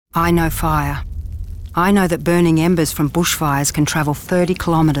I know fire. I know that burning embers from bushfires can travel 30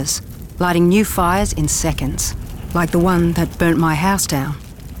 kilometres, lighting new fires in seconds, like the one that burnt my house down.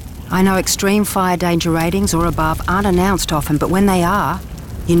 I know extreme fire danger ratings or above aren't announced often, but when they are,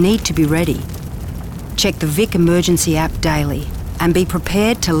 you need to be ready. Check the Vic Emergency app daily and be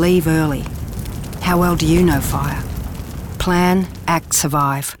prepared to leave early. How well do you know fire? Plan, act,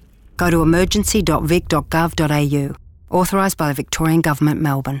 survive. Go to emergency.vic.gov.au. Authorised by the Victorian Government,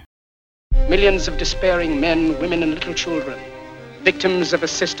 Melbourne. Millions of despairing men, women and little children, victims of a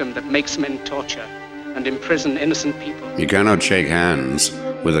system that makes men torture and imprison innocent people. You cannot shake hands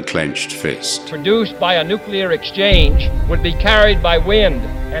with a clenched fist. Produced by a nuclear exchange would be carried by wind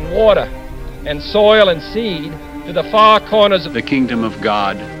and water and soil and seed to the far corners of the kingdom of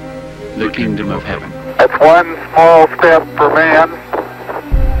God, the kingdom of heaven. It's one small step for man,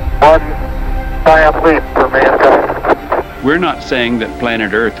 one giant leap for mankind. We're not saying that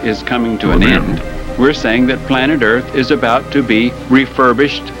planet Earth is coming to an end. We're saying that planet Earth is about to be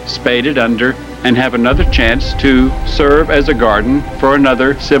refurbished, spaded under, and have another chance to serve as a garden for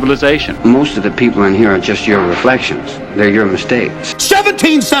another civilization. Most of the people in here are just your reflections. They're your mistakes.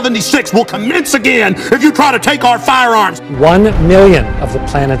 1776 will commence again if you try to take our firearms. 1 million of the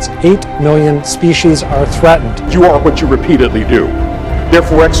planet's 8 million species are threatened. You are what you repeatedly do.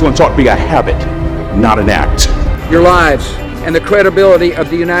 Therefore, excellence ought to be a habit, not an act. Your lives and the credibility of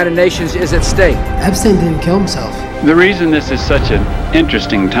the United Nations is at stake. Epstein didn't kill himself. The reason this is such an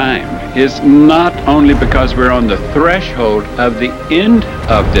interesting time is not only because we're on the threshold of the end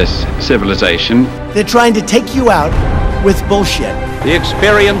of this civilization. They're trying to take you out with bullshit. The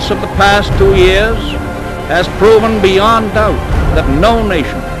experience of the past 2 years has proven beyond doubt that no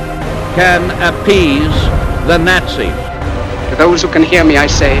nation can appease the Nazis. To those who can hear me, I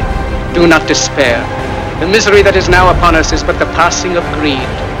say, do not despair. The misery that is now upon us is but the passing of greed,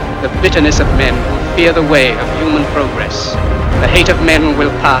 the bitterness of men who fear the way of human progress. The hate of men will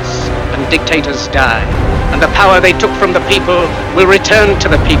pass, and dictators die, and the power they took from the people will return to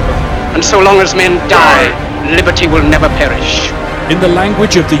the people. And so long as men die, liberty will never perish. In the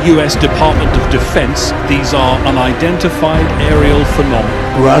language of the US Department of Defense, these are unidentified aerial phenomena.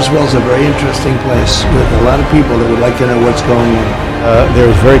 Roswell's a very interesting place with a lot of people that would like to know what's going on. There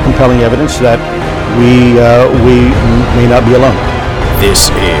is very compelling evidence that we may not be alone. This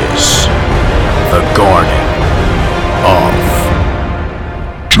is the Garden of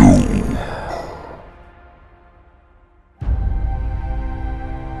Doom.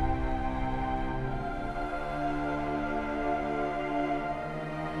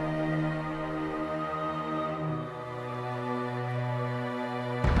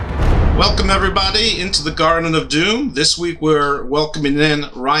 Welcome everybody into the Garden of Doom. This week we're welcoming in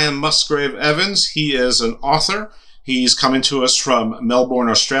Ryan Musgrave-Evans. He is an author. He's coming to us from Melbourne,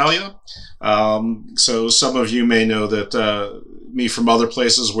 Australia. So some of you may know that me from other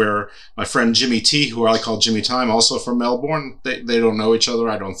places, where my friend Jimmy T, who I call Jimmy Time, also from Melbourne. They don't know each other,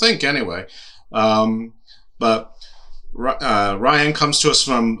 I don't think, anyway. But Ryan comes to us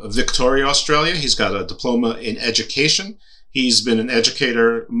from Victoria, Australia. He's got a diploma in education. He's been an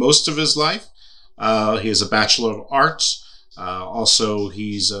educator most of his life. He has a Bachelor of Arts. Also,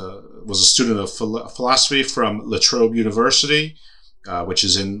 he's was a student of philosophy from La Trobe University, which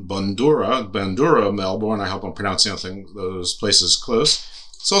is in Bundoora, Melbourne. I hope I'm pronouncing those places close.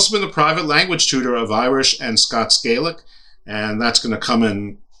 He's also been a private language tutor of Irish and Scots Gaelic, and that's going to come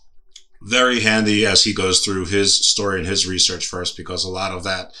in very handy as he goes through his story and his research first, because a lot of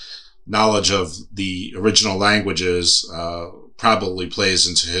that knowledge of the original languages probably plays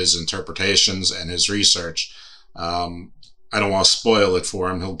into his interpretations and his research. I don't want to spoil it for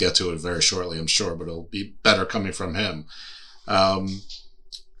him. He'll get to it very shortly, I'm sure, but it'll be better coming from him.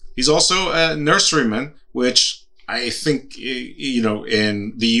 He's also a nurseryman, which I think,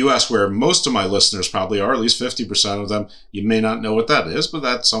 in the U.S., where most of my listeners probably are, at least 50% of them, you may not know what that is, but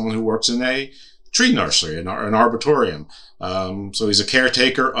that's someone who works in a tree nursery, an arboretum. So he's a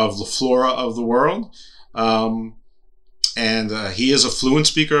caretaker of the flora of the world. And he is a fluent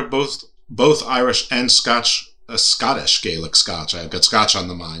speaker of both Irish and Scottish Gaelic. I've got Scotch on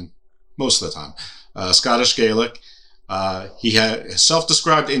the mind most of the time. Scottish Gaelic. He had a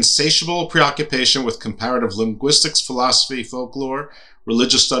self-described insatiable preoccupation with comparative linguistics, philosophy, folklore,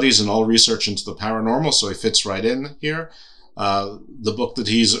 religious studies, and all research into the paranormal, so he fits right in here. The book that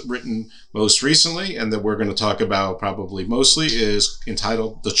he's written most recently, and that we're going to talk about probably mostly, is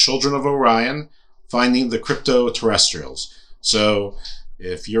entitled The Children of Orion, Finding the Cryptoterrestrials. So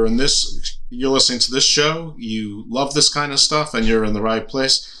if you're listening to this show, you love this kind of stuff, and you're in the right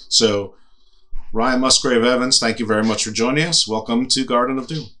place. So Ryan Musgrave-Evans, thank you very much for joining us. Welcome to Garden of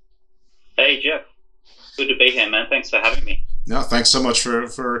Doom. Hey, Jeff. Good to be here, man. Thanks for having me. No, thanks so much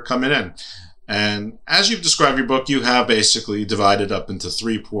for coming in. And as you've described your book, you have basically divided up into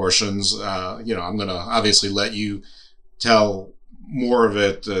three portions. I'm going to obviously let you tell more of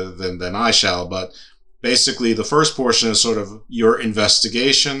it than I shall, but basically the first portion is sort of your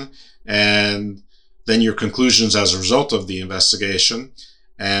investigation and then your conclusions as a result of the investigation.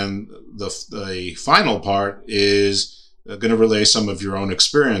 And the final part is going to relay some of your own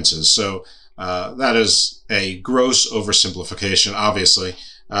experiences. So that is a gross oversimplification, obviously.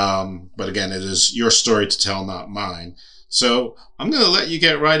 But again, it is your story to tell, not mine. So I'm going to let you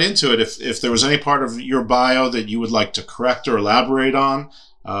get right into it. If there was any part of your bio that you would like to correct or elaborate on,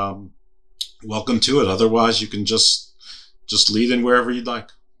 welcome to it. Otherwise, you can just lead in wherever you'd like.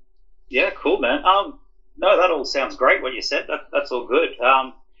 Yeah, cool, man. No, that all sounds great, what you said. That's all good.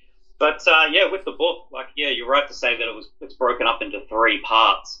 But with the book, you're right to say that it's broken up into three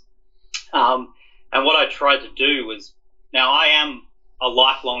parts. And what I tried to do was, now I am a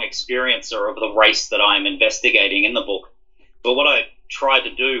lifelong experiencer of the race that I am investigating in the book. But what I tried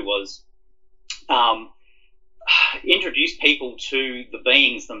to do was introduce people to the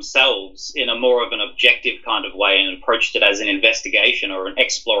beings themselves in a more of an objective kind of way, and approached it as an investigation or an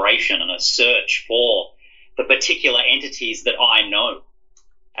exploration and a search for the particular entities that I know.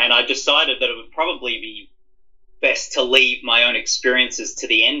 And I decided that it would probably be best to leave my own experiences to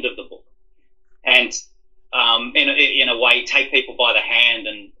the end of the book, and in a way take people by the hand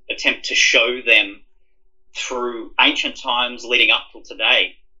and attempt to show them through ancient times leading up till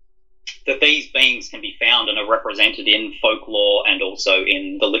today that these beings can be found and are represented in folklore and also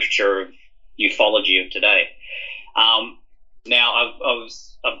in the literature of ufology of today. Now,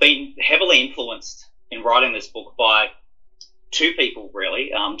 I've been heavily influenced in writing this book by two people,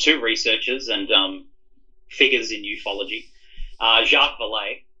 really, two researchers and figures in ufology. Jacques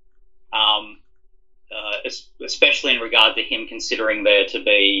Vallée, especially in regard to him considering there to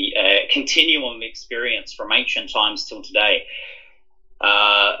be a continuum experience from ancient times till today.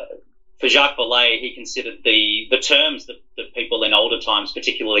 For Jacques Vallée, he considered the terms that people in older times,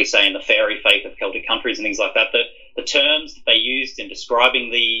 particularly say in the fairy faith of Celtic countries and things like that, the terms that they used in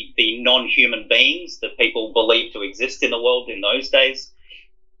describing the non-human beings that people believed to exist in the world in those days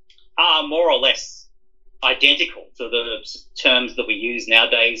are more or less identical to the terms that we use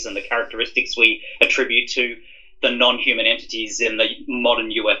nowadays and the characteristics we attribute to the non-human entities in the modern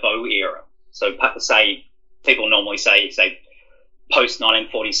UFO era. So say, people normally say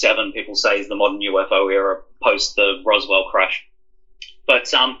post-1947, people say is the modern UFO era, post the Roswell crash.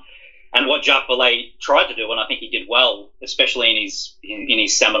 But and what Jacques Vallée tried to do, and I think he did well, especially in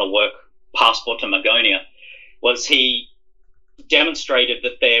his seminal work, Passport to Magonia, was he demonstrated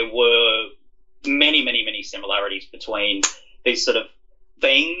that there were many, many, many similarities between these sort of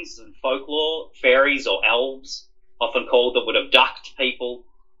beings and folklore, fairies or elves, often called, that would abduct people,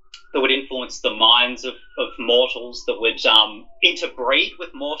 that would influence the minds of mortals, that would interbreed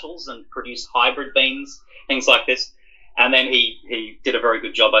with mortals and produce hybrid beings, things like this. And then he did a very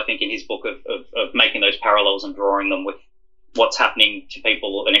good job, I think, in his book of making those parallels and drawing them with what's happening to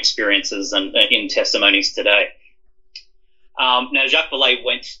people and experiences and in testimonies today. Now, Jacques Vallée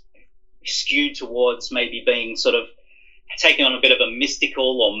went skewed towards maybe being sort of taking on a bit of a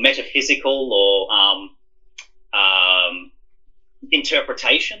mystical or metaphysical or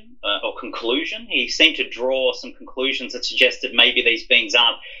interpretation or conclusion. He seemed to draw some conclusions that suggested maybe these beings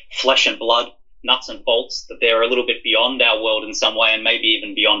aren't flesh and blood, nuts and bolts, that they're a little bit beyond our world in some way and maybe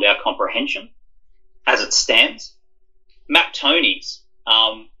even beyond our comprehension as it stands. Matt Tonys,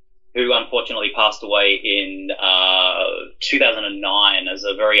 who unfortunately passed away in 2009 as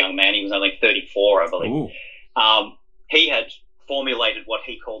a very young man. He was only 34, I believe. He had formulated what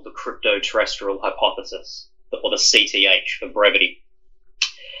he called the Cryptoterrestrial hypothesis, or the CTH for brevity.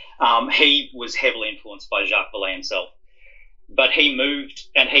 He was heavily influenced by Jacques Vallée himself. But he moved,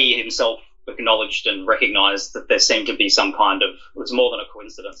 and he himself acknowledged and recognized that there seemed to be some kind of, it was more than a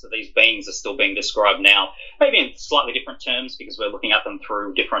coincidence that these beings are still being described now, maybe in slightly different terms because we're looking at them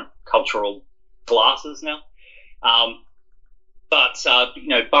through different cultural glasses now. But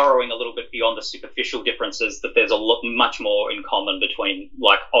burrowing a little bit beyond the superficial differences, that there's much more in common between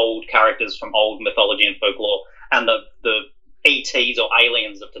like old characters from old mythology and folklore and the ETs or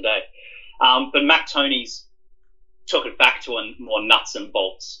aliens of today. But Matt Tonys took it back to a more nuts and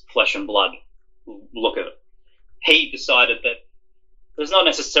bolts, flesh and blood look at it. He decided that there's not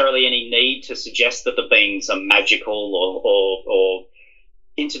necessarily any need to suggest that the beings are magical or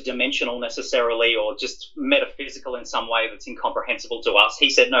interdimensional necessarily, or just metaphysical in some way that's incomprehensible to us. He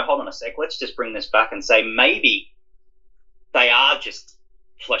said, no, hold on a sec, let's just bring this back and say maybe they are just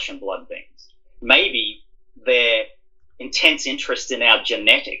flesh and blood beings. maybe their intense interest in our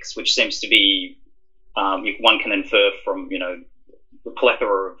genetics, which seems to be, one can infer from, the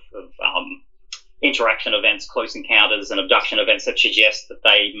plethora of interaction events, close encounters, and abduction events that suggest that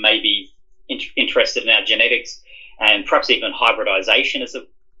they may be interested in our genetics, and perhaps even hybridization is a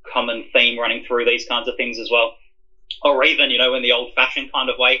common theme running through these kinds of things as well. Or even, in the old-fashioned kind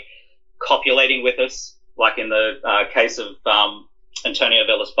of way, copulating with us, like in the case of Antonio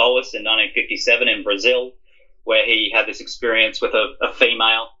Villas-Boas in 1957 in Brazil, where he had this experience with a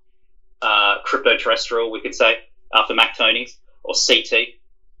female cryptoterrestrial, we could say, after McTony's, or CT,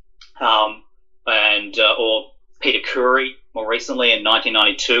 or Peter Curry more recently in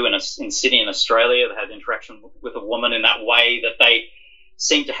 1992 in Sydney in Australia, that had interaction with a woman in that way, that they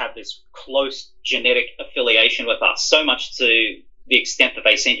seem to have this close genetic affiliation with us, so much to the extent that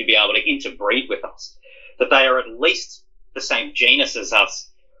they seem to be able to interbreed with us, that they are at least the same genus as us,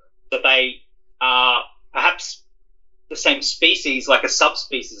 that they are perhaps the same species, like a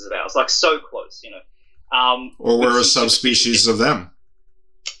subspecies of ours, like so close, or we're a subspecies of them.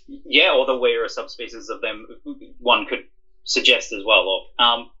 Yeah, or that we're a subspecies of them, one could suggest as well.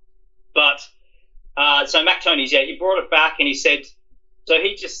 So McTony's, he brought it back and he said, so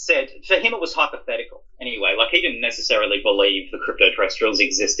he just said, for him it was hypothetical anyway, like he didn't necessarily believe the cryptoterrestrials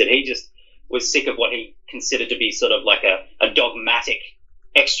existed. He just was sick of what he considered to be sort of like a dogmatic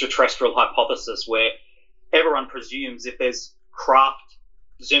extraterrestrial hypothesis where everyone presumes if there's craft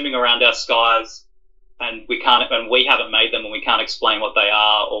zooming around our skies and we haven't made them and we can't explain what they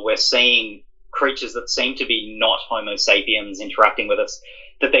are, or we're seeing creatures that seem to be not Homo sapiens interacting with us,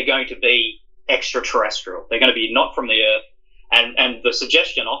 that they're going to be extraterrestrial. They're going to be not from the Earth. And the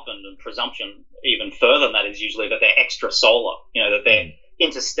suggestion often, and presumption even further than that, is usually that they're extrasolar, that they're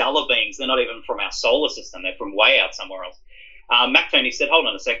interstellar beings. They're not even from our solar system. They're from way out somewhere else. McTony said, hold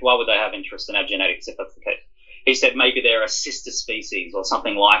on a sec, why would they have interest in our genetics if that's the case? He said maybe they're a sister species or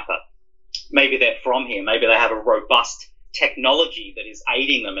something like that. Maybe they're from here. Maybe they have a robust technology that is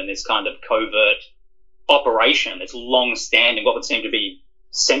aiding them in this kind of covert operation. It's long-standing, what would seem to be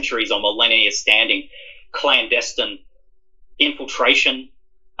centuries or millennia standing, clandestine infiltration,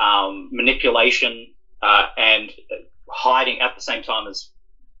 manipulation, and hiding at the same time as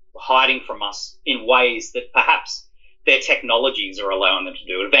hiding from us in ways that perhaps their technologies are allowing them to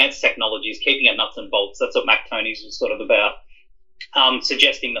do. Advanced technologies, keeping it nuts and bolts. That's what McTony's was sort of about,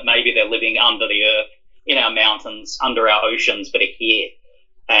 suggesting that maybe they're living under the earth, in our mountains, under our oceans, but are here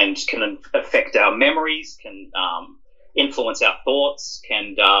and can affect our memories, can influence our thoughts,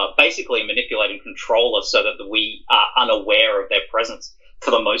 can basically manipulate and control us so that we are unaware of their presence for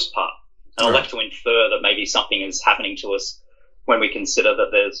the most part. And I'm left to infer that maybe something is happening to us when we consider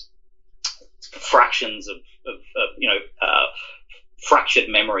that there's fractions of fractured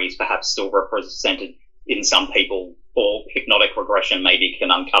memories perhaps still represented in some people, or hypnotic regression maybe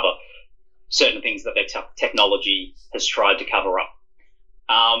can uncover certain things that their technology has tried to cover up.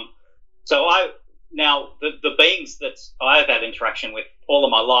 Now, the beings that I've had interaction with all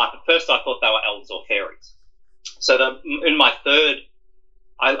of my life, at first I thought they were elves or fairies. So in my third,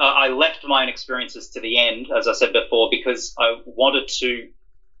 I left my own experiences to the end, as I said before, because I wanted to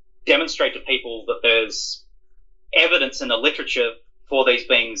demonstrate to people that there's evidence in the literature for these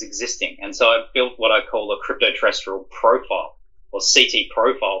beings existing. And so I built what I call a cryptoterrestrial profile, or CT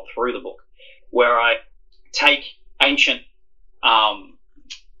profile, through the book, where I take ancient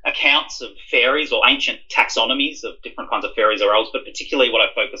accounts of fairies or ancient taxonomies of different kinds of fairies or elves, but particularly what I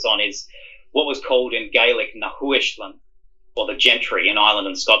focus on is what was called in Gaelic Nahuishlan, or the gentry in Ireland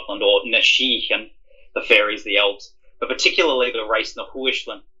and Scotland, or Nashian, the fairies, the elves, but particularly the race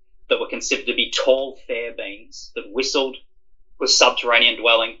Nahuishlan, that were considered to be tall, fair beings that whistled, was subterranean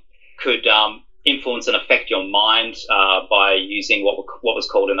dwelling, could influence and affect your mind by using what was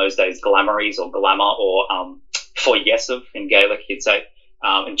called in those days glamories or glamour, or foyesuv in Gaelic, you'd say,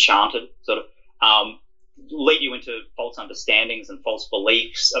 enchanted, sort of, lead you into false understandings and false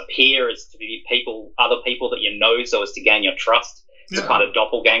beliefs, appear as to be other people that you know, so as to gain your trust. It's a kind of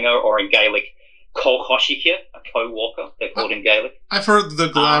doppelganger, or in Gaelic, co-hoshikir, a co-walker, they're called in Gaelic. I've heard the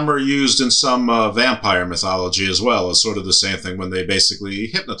glamour used in some vampire mythology as well as sort of the same thing when they basically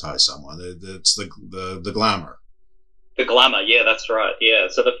hypnotize someone. It's the glamour. The glamour, yeah, that's right, yeah.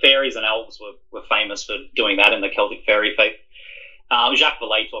 So the fairies and elves were famous for doing that in the Celtic fairy faith. Jacques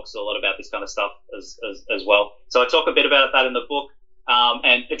Vallée talks a lot about this kind of stuff as well. So I talk a bit about that in the book,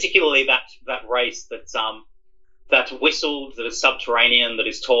 and particularly that race that's whistled, that is subterranean, that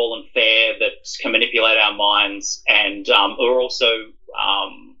is tall and fair, that can manipulate our minds, and are also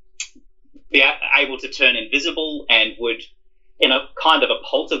be able to turn invisible, and would in a kind of a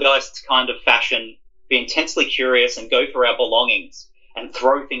poltergeist kind of fashion, be intensely curious and go through our belongings and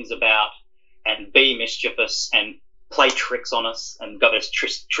throw things about and be mischievous and play tricks on us and got this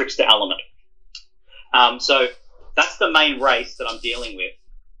trickster element. So that's the main race that I'm dealing with.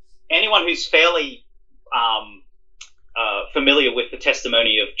 Anyone who's fairly familiar with the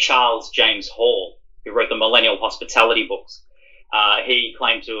testimony of Charles James Hall, who wrote the Millennial Hospitality books, he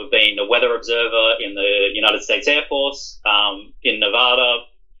claimed to have been a weather observer in the United States Air Force, in Nevada,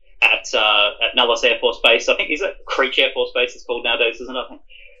 at Nellis Air Force Base. I think, is it Creech Air Force Base it's called nowadays, isn't it?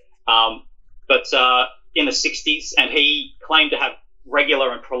 But in the 60s, and he claimed to have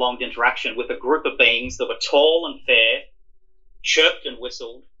regular and prolonged interaction with a group of beings that were tall and fair, chirped and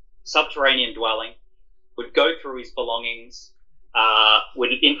whistled, subterranean dwelling, would go through his belongings,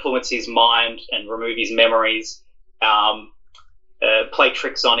 would influence his mind and remove his memories, play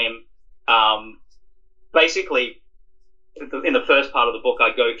tricks on him. Basically, in the first part of the book,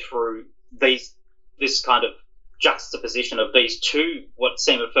 I go through this kind of juxtaposition of these two, what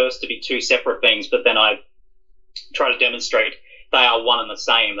seem at first to be two separate beings, but then I try to demonstrate they are one and the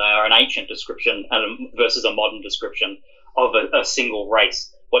same. They are an ancient description versus a modern description of a single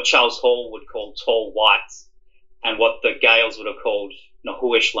race, what Charles Hall would call tall whites, and what the Gales would have called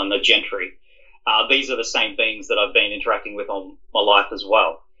Nahuishlan, the gentry. These are the same beings that I've been interacting with all my life as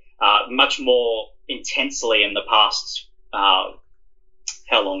well. Much more intensely in the past, how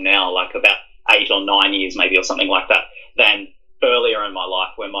long now, like about 8 or 9 years maybe, or something like that, than earlier in my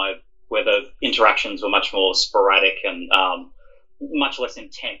life where the interactions were much more sporadic and much less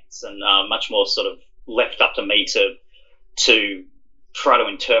intense and much more sort of left up to me to try to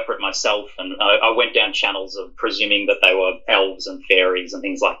interpret myself. And I went down channels of presuming that they were elves and fairies and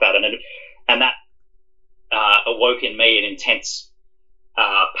things like that. And that awoke in me an intense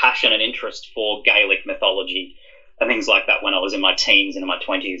passion and interest for Gaelic mythology and things like that when I was in my teens and in my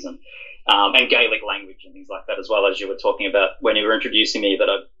 20s, and Gaelic language and things like that, as well, as you were talking about when you were introducing me, that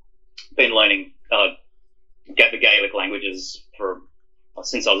I've been learning the Gaelic languages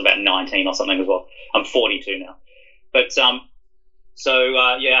since I was about 19 or something as well. I'm 42 now. But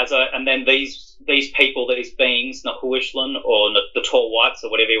and then these people, these beings, Nahuishlan or the tall whites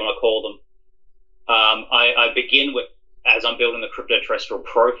or whatever you want to call them, I begin with, as I'm building the cryptoterrestrial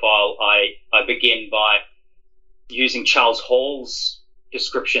profile, I begin by using Charles Hall's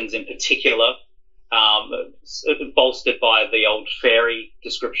descriptions in particular, bolstered by the old fairy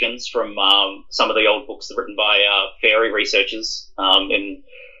descriptions from some of the old books written by fairy researchers in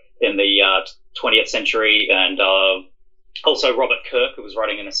the 20th century, and also Robert Kirk, who was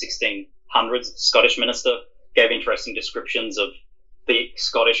writing in the 1600s, Scottish minister, gave interesting descriptions of the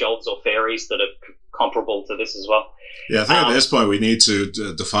Scottish elves or fairies that are comparable to this as well. Yeah, I think at this point we need to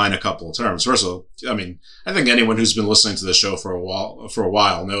define a couple of terms. First of all, I mean, I think anyone who's been listening to the show for a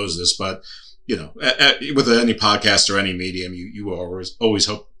while knows this, but with any podcast or any medium, you always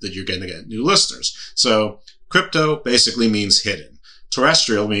hope that you're going to get new listeners. So crypto basically means hidden.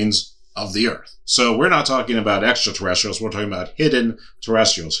 Terrestrial means of the earth. So we're not talking about extraterrestrials. We're talking about hidden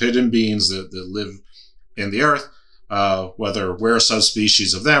terrestrials, hidden beings that live in the earth, whether we're a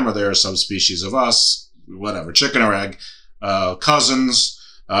subspecies of them or they're a subspecies of us, whatever, chicken or egg, cousins,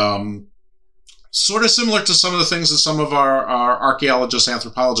 sort of similar to some of the things that some of our archaeologist,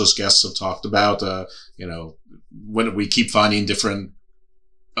 anthropologist guests have talked about, when we keep finding different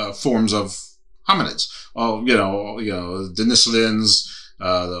forms of hominids. Denisovans,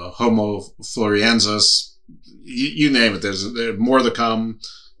 the Homo floresiensis, you name it. There's more to come,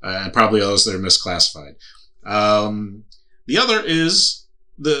 and probably others that are misclassified. The other is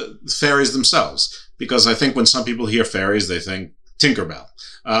the fairies themselves, because I think when some people hear fairies, they think Tinkerbell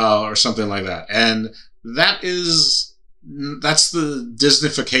or something like that, and that's the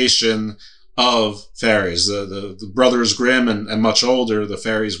Disneyfication of fairies. The Brothers Grimm and much older, the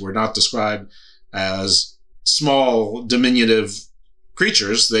fairies were not described as small, diminutive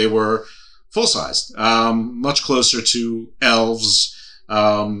creatures. They were full-sized, much closer to elves,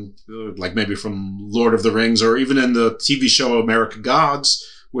 like maybe from Lord of the Rings, or even in the TV show American Gods,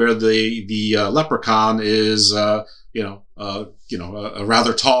 where the leprechaun is a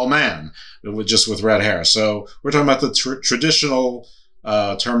rather tall man with red hair. So we're talking about the traditional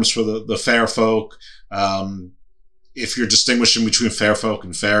terms for the fair folk. If you're distinguishing between fair folk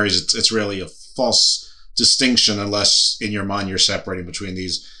and fairies, it's really a false distinction unless in your mind you're separating between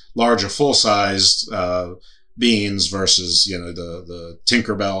these larger, full-sized beings versus the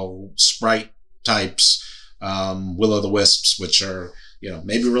Tinkerbell sprite types, will-o'-the-wisps, which are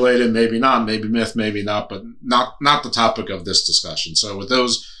maybe related, maybe not, maybe myth, maybe not, but not the topic of this discussion. So with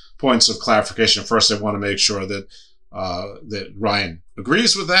those points of clarification, first I want to make sure that that Ryan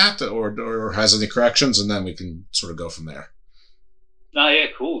agrees with that or has any corrections, and then we can sort of go from there. Oh, yeah,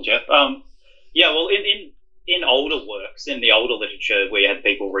 cool, Jeff. Yeah, well, in older works, in the older literature, we had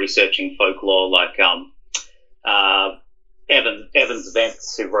people researching folklore like Evans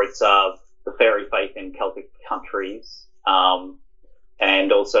Vance, who wrote The Fairy Faith in Celtic Countries.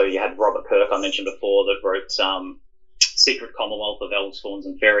 And also you had Robert Kirk, I mentioned before, that wrote Secret Commonwealth of Elves, Fauns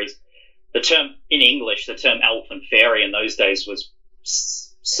and Fairies. The term, in English, the term elf and fairy in those days was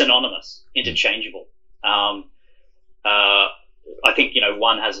synonymous, interchangeable. I think,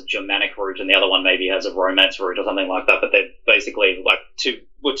 one has a Germanic root and the other one maybe has a Romance root or something like that, but they're basically like two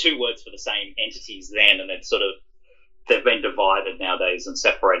words for the same entities then, and they've been divided nowadays and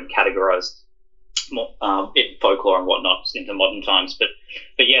separated and categorized in folklore and whatnot into modern times. But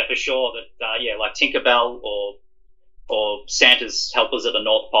yeah, for sure that, like Tinkerbell or Santa's helpers at the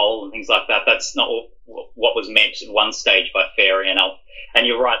North Pole and things like that, that's not what was meant at one stage by fairy and elf. And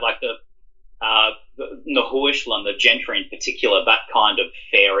you're right, like the Nahuishlan, the gentry in particular, that kind of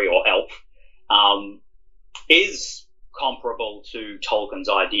fairy or elf, is comparable to Tolkien's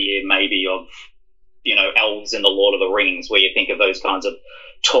idea maybe of, elves in the Lord of the Rings, where you think of those kinds of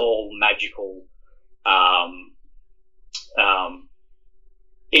tall, magical,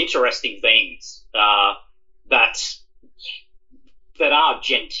 interesting beings that are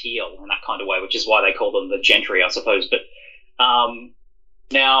genteel in that kind of way, which is why they call them the gentry, I suppose. But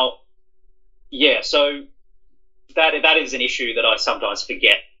now, yeah, so that is an issue that I sometimes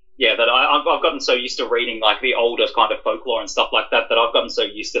forget. Yeah, that I've gotten so used to reading like the older kind of folklore and stuff like that I've gotten so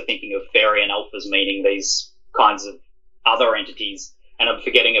used to thinking of fairy and elf as meaning these kinds of other entities, and I'm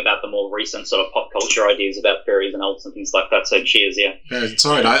forgetting about the more recent sort of pop culture ideas about fairies and elves and things like that. So cheers, yeah. It's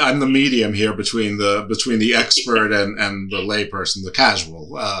all right. I'm the medium here between the expert and the layperson, the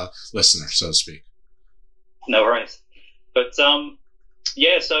casual listener, so to speak. No worries. But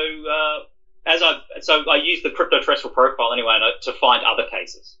yeah, so I use the Cryptoterrestrial profile anyway to find other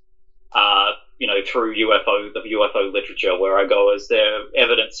cases. Through the UFO literature, where I go, is there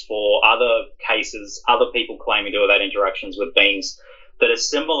evidence for other cases, other people claiming to have had interactions with beings that are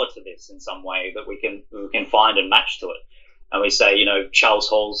similar to this in some way that we can find and match to it? And we say, Charles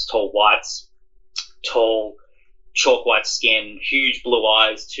Hall's tall whites, tall, chalk white skin, huge blue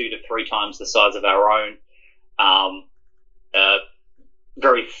eyes, 2 to 3 times the size of our own,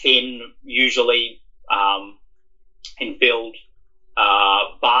 very thin, usually in build,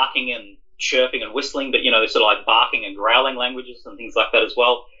 barking and chirping and whistling, but they're sort of like barking and growling languages and things like that as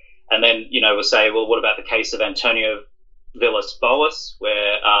well. And then we'll say, well, what about the case of Antonio Villas Boas,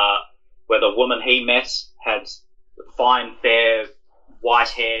 where the woman he met had fine, fair, white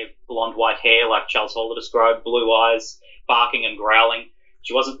hair, blonde white hair, like Charles Hall described, blue eyes, barking and growling.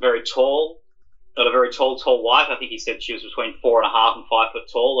 She wasn't very tall, not a very tall white. I think he said she was between 4.5 and 5 foot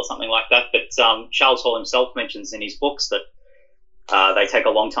tall or something like that. But Charles Hall himself mentions in his books that they take a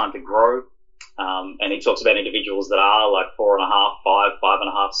long time to grow. And he talks about individuals that are like 4.5, 5,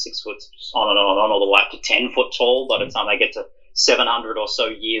 5.5, 6 foot, on and on, all the way up to 10 foot tall. By the time they get to 700 or so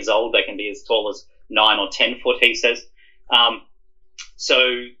years old, they can be as tall as 9 or 10 foot, he says.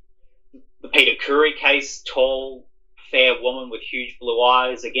 So the Peter Curry case, tall, fair woman with huge blue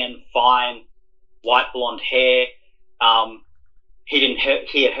eyes, again, fine, white blonde hair. He didn't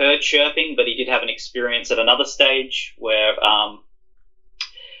hear her chirping, but he did have an experience at another stage where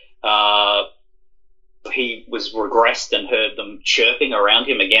he was regressed and heard them chirping around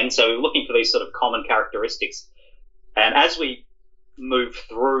him again. So we're looking for these sort of common characteristics. And as we move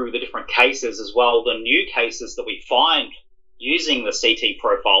through the different cases as well, the new cases that we find using the CT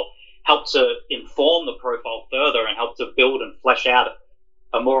profile help to inform the profile further and help to build and flesh out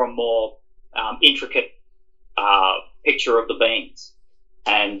a more and more intricate picture of the beings.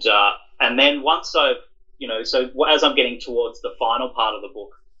 And then once I've, so as I'm getting towards the final part of the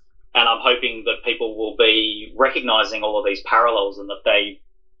book, and I'm hoping that people will be recognizing all of these parallels and that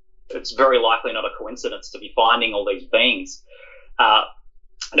it's very likely not a coincidence to be finding all these beings.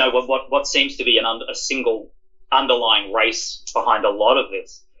 What seems to be a single underlying race behind a lot of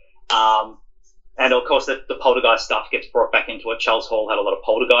this. And of course, the poltergeist stuff gets brought back into it. Charles Hall had a lot of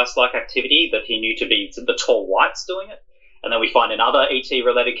poltergeist-like activity that he knew to be the tall whites doing it. And then we find in other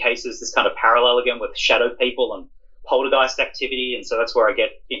ET-related cases this kind of parallel again with shadow people and poltergeist activity. And so that's where I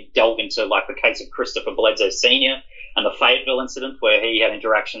delve into like the case of Christopher Bledsoe Sr. and the Fayetteville incident, where he had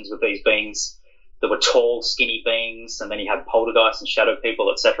interactions with these beings that were tall, skinny beings, and then he had poltergeists and shadow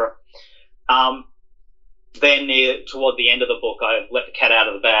people, etc. Then toward the end of the book, I let the cat out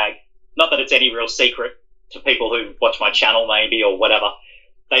of the bag. Not that it's any real secret to people who watch my channel maybe or whatever.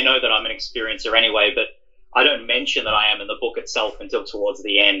 They know that I'm an experiencer anyway, but I don't mention that I am in the book itself until towards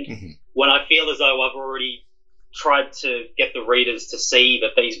the end, when I feel as though I've already tried to get the readers to see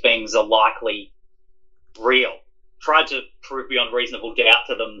that these beings are likely real, tried to prove beyond reasonable doubt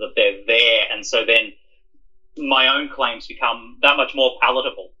to them that they're there, and so then my own claims become that much more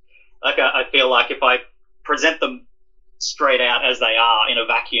palatable. Like I feel like if I present them straight out as they are in a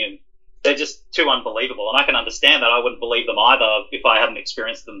vacuum, they're just too unbelievable, and I can understand that I wouldn't believe them either if I hadn't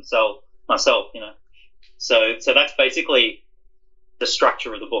experienced them myself, you know. So that's basically the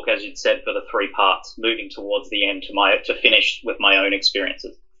structure of the book, as you'd said, for the 3 parts, moving towards the end to finish with my own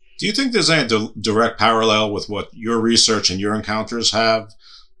experiences. Do you think there's any direct parallel with what your research and your encounters have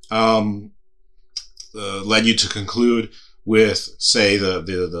led you to conclude with, say,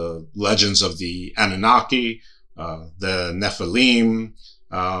 the legends of the Anunnaki, the Nephilim,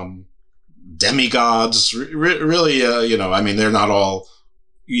 demigods? Really, I mean, they're not all,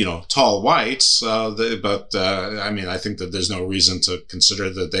 tall whites, but I mean, I think that there's no reason to consider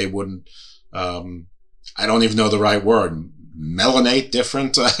that they wouldn't, I don't even know the right word, melanate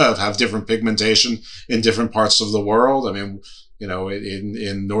different, have different pigmentation in different parts of the world. I mean,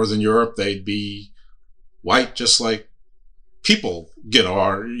 in Northern Europe, they'd be white just like people,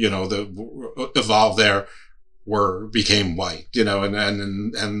 are, that evolved there became white, and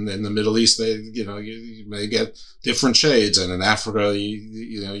in the Middle East, they, you may get different shades, and in Africa,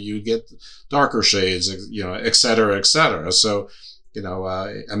 you get darker shades, et cetera, et cetera. So,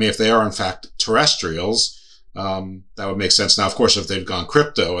 I mean, if they are in fact terrestrials, that would make sense. Now, of course, if they've gone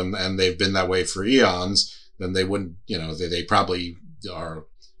crypto and they've been that way for eons, then they wouldn't, they probably are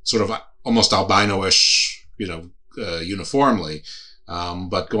sort of almost albino-ish, uniformly.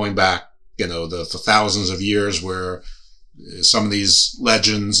 But going back, the thousands of years where some of these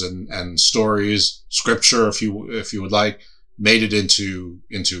legends and stories, scripture, if you would like, made it into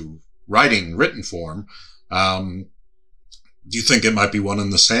written form. Do you think it might be one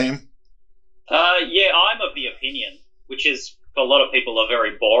and the same? Yeah, I'm of the opinion, which is for a lot of people a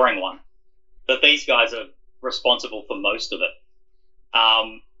very boring one, that these guys are responsible for most of it.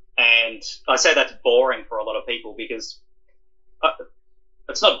 And I say that's boring for a lot of people because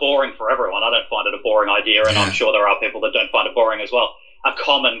it's not boring for everyone. I don't find it a boring idea, and I'm sure there are people that don't find it boring as well. A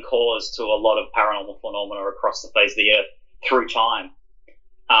common cause to a lot of paranormal phenomena across the face of the earth through time.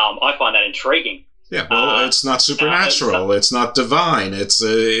 I find that intriguing. Yeah, well, it's not supernatural. It's not divine. It's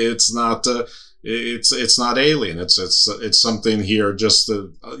not alien. It's something here just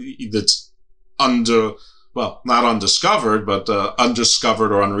that's not undiscovered, but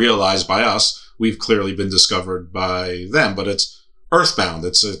undiscovered or unrealized by us. We've clearly been discovered by them, but it's earthbound.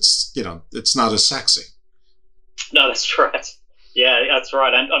 It's not as sexy. No, that's right. Yeah, that's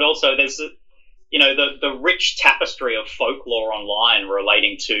right. And also there's the rich tapestry of folklore online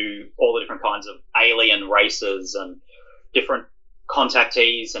relating to all the different kinds of alien races and different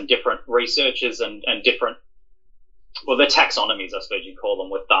contactees and different researchers and different, the taxonomies, I suppose you'd call them,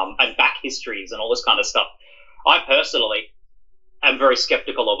 with and back histories and all this kind of stuff. I personally am very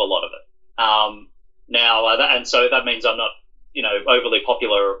skeptical of a lot of it. And so that means I'm not, overly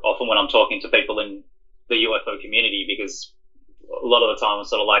popular often when I'm talking to people in the UFO community, because a lot of the time I'm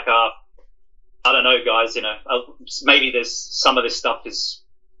sort of like, I don't know, guys, maybe there's some of this stuff is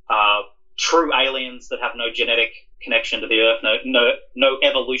true aliens that have no genetic connection to the Earth, no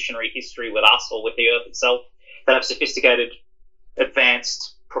evolutionary history with us or with the Earth itself, that have sophisticated,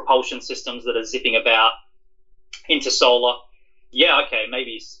 advanced propulsion systems that are zipping about intersolar. Yeah, okay,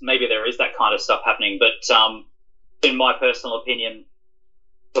 maybe there is that kind of stuff happening, but in my personal opinion,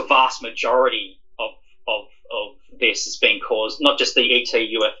 the vast majority of this is being caused, not just the ET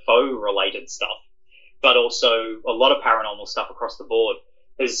UFO related stuff, but also a lot of paranormal stuff across the board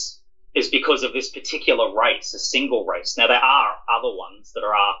is because of this particular race, a single race. Now, there are other ones that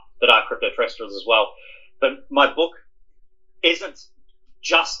are cryptoterrestrials as well, but my book isn't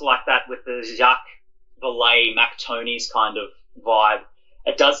just like that with the Jacques Vallée, Mac Tony's kind of vibe.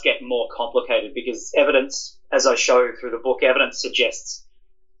 It does get more complicated because evidence, as I show through the book, evidence suggests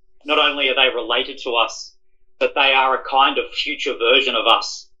not only are they related to us, but they are a kind of future version of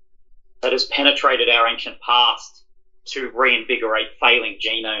us that has penetrated our ancient past to reinvigorate failing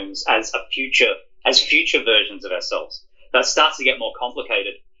genomes as future versions of ourselves. That starts to get more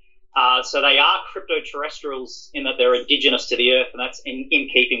complicated. So they are cryptoterrestrials in that they're indigenous to the Earth, and that's in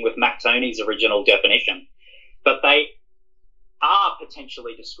keeping with Mac Tony's original definition. But they are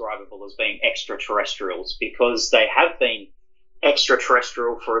potentially describable as being extraterrestrials because they have been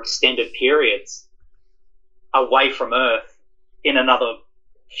extraterrestrial for extended periods away from Earth in another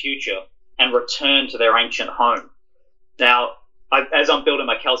future and return to their ancient home. Now, as I'm building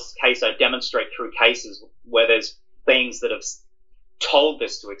my case, I demonstrate through cases where there's beings that have told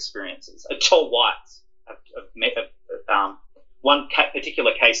this to experiences, told whites. One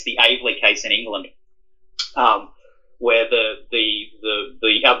particular case, the Avely case in England, where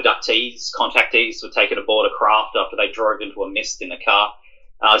the abductees, contactees, were taken aboard a craft after they drove into a mist in the car.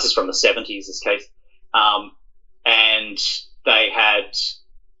 This is from the 70s, this case. And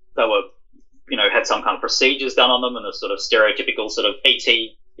had some kind of procedures done on them in a sort of stereotypical sort of ET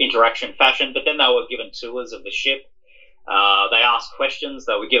interaction fashion, but then they were given tours of the ship. They asked questions,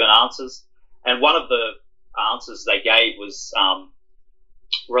 they were given answers, and one of the answers they gave was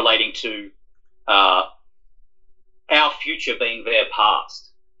relating to our future being their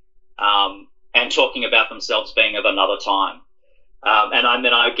past, and talking about themselves being of another time. And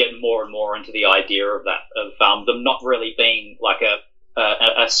then I get more and more into the idea of that, of them not really being like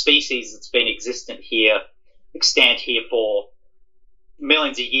a species that's been extant here, extant here for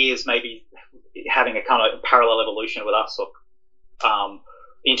millions of years, maybe having a kind of parallel evolution with us, or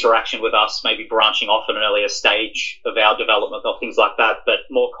interaction with us, maybe branching off at an earlier stage of our development or things like that, but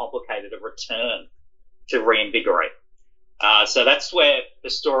more complicated, a return to reinvigorate. So that's where the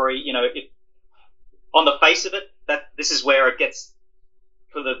story, on the face of it, this is where it gets,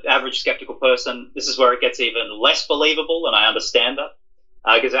 for the average skeptical person, this is where it gets even less believable, and I understand that,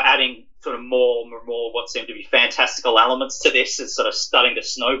 because they're adding sort of more what seem to be fantastical elements to this. It's sort of starting to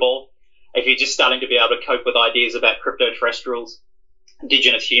snowball. If you're just starting to be able to cope with ideas about cryptoterrestrials,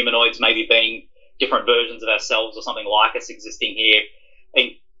 indigenous humanoids maybe being different versions of ourselves or something like us existing here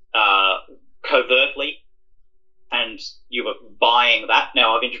covertly, and you were buying that.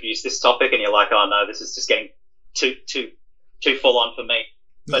 Now I've introduced this topic and you're like, oh no, this is just getting too full on for me.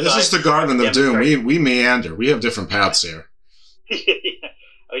 But this is the Garden of Doom. We meander. We have different paths here.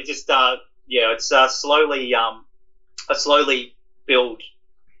 I just it's slowly build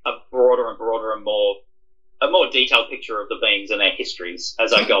a broader and broader and a more detailed picture of the beings and their histories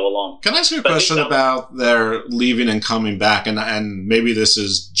as I go along. Can I ask you a question about their leaving and coming back? And maybe this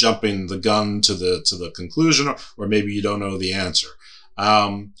is jumping the gun to the conclusion, or maybe you don't know the answer.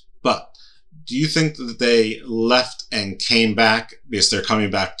 But do you think that they left and came back because they're coming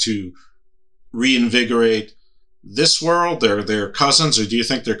back to reinvigorate this world, their cousins, or do you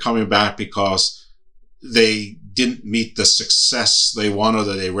think they're coming back because they didn't meet the success they wanted,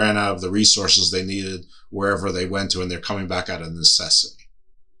 or they ran out of the resources they needed wherever they went to, and they're coming back out of necessity?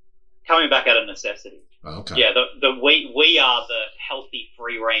 Coming back out of necessity. Oh, okay. Yeah, we are the healthy,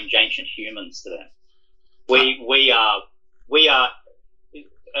 free-range ancient humans to them. We are,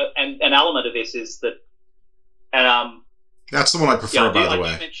 and an element of this is that, and that's the one I prefer, by the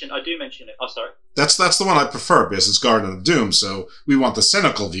way. I do mention it. Oh, sorry. That's the one I prefer because it's Garden of Doom, so we want the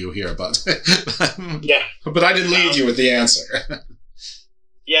cynical view here, but yeah. But I didn't lead you with the answer.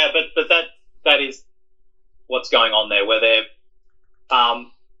 Yeah, but that is what's going on there, where they're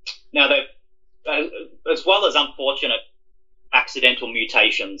now they, as well as unfortunate accidental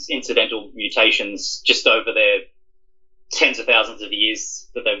mutations, incidental mutations, just over their tens of thousands of years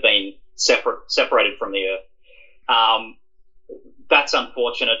that they've been separated from the Earth. That's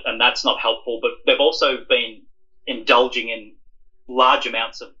unfortunate and that's not helpful, but they've also been indulging in large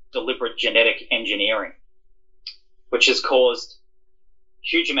amounts of deliberate genetic engineering, which has caused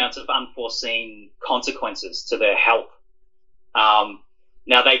huge amounts of unforeseen consequences to their health.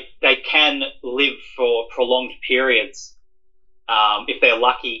 Now, they can live for prolonged periods. If they're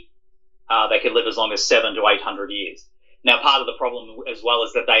lucky, they could live as long as 700 to 800 years. Now, part of the problem as well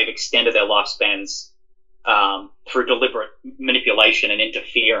is that they've extended their lifespans through deliberate manipulation and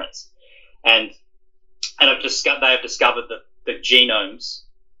interference, and they have discovered that the genomes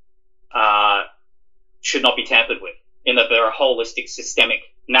should not be tampered with, in that they're a holistic, systemic,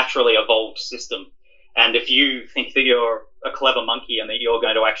 naturally evolved system. And if you think that you're a clever monkey and that you're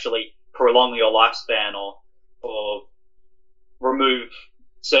going to actually prolong your lifespan or remove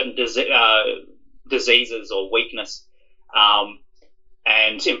certain diseases or weakness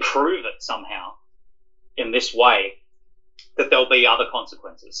and improve it somehow in this way, that there'll be other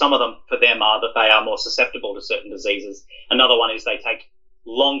consequences. Some of them for them are that they are more susceptible to certain diseases. Another one is they take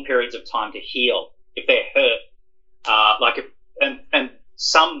long periods of time to heal if they're hurt, and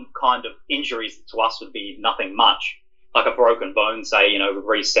some kind of injuries to us would be nothing much, like a broken bone, say,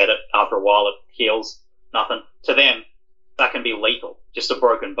 reset it, after a while it heals, nothing. To them, that can be lethal, just a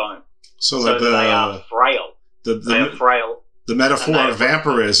broken bone. So they are frail. They are frail. The metaphor of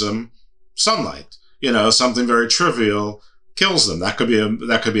vampirism, sunlight, something very trivial kills them. That could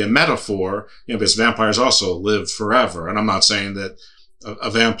be a metaphor, because vampires also live forever. And I'm not saying that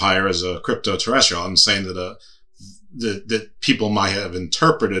a vampire is a cryptoterrestrial. I'm saying that that people might have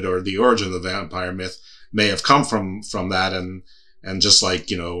interpreted, or the origin of the vampire myth may have come from that, and just like,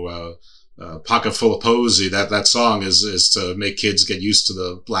 Pocket Full of Posy, that song is to make kids get used to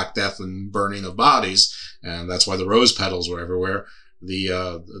the Black Death and burning of bodies, and that's why the rose petals were everywhere.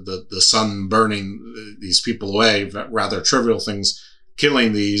 The sun burning these people away, rather trivial things,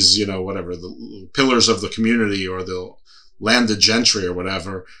 killing these, whatever, the pillars of the community or the landed gentry or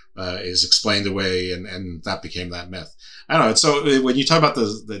whatever, is explained away, and that became that myth. I don't know. So when you talk about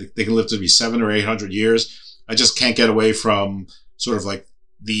they can live to be 700 or 800 years, I just can't get away from sort of like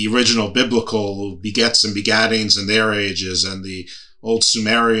the original biblical begets and begattings and their ages, and the old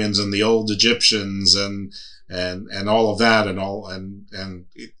Sumerians and the old Egyptians and all of that, and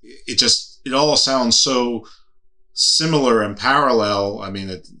it all sounds so similar and parallel. I mean,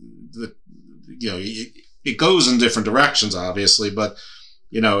 it goes in different directions, obviously, but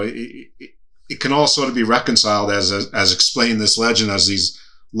it can all sort of be reconciled as explained this legend as these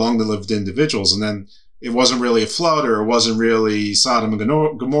long-lived individuals, and then it wasn't really a flood, or it wasn't really Sodom and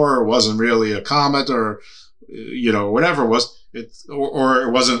Gomorrah, it wasn't really a comet, or whatever it was, or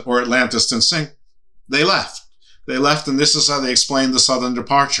it wasn't, or Atlantis didn't sink. They left, and this is how they explained the southern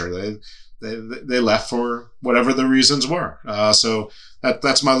departure. They left for whatever the reasons were. So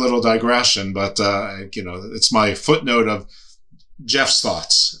that's my little digression, but it's my footnote of Jeff's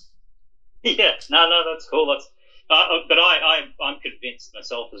thoughts. Yeah, no, that's cool. But I'm convinced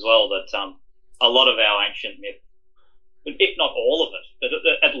myself as well that a lot of our ancient myth, if not all of it, but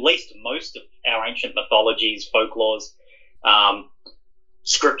at least most of our ancient mythologies, folklores,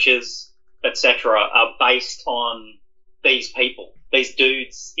 scriptures, etc., are based on these people, these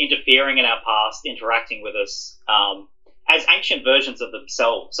dudes interfering in our past, interacting with us as ancient versions of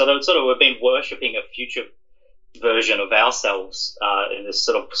themselves. So they we've been worshipping a future version of ourselves in this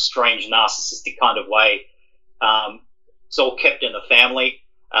sort of strange narcissistic kind of way. It's all kept in the family,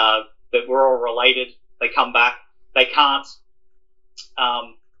 that we're all related. They come back. They can't,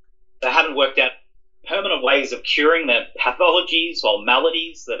 they haven't worked out permanent ways of curing their pathologies or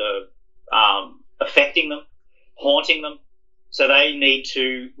maladies that are affecting them, haunting them. So they need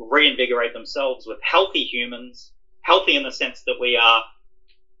to reinvigorate themselves with healthy humans, healthy in the sense that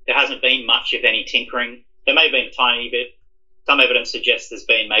there hasn't been much of any tinkering. There may have been a tiny bit. Some evidence suggests there's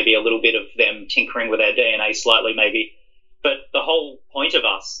been maybe a little bit of them tinkering with our DNA slightly, maybe. But the whole point of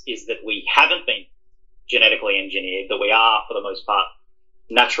us is that we haven't been genetically engineered, that we are, for the most part,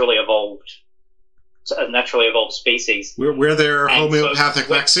 naturally evolved species. We're their homeopathic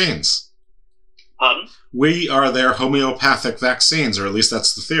vaccines. Pardon? We are their homeopathic vaccines, or at least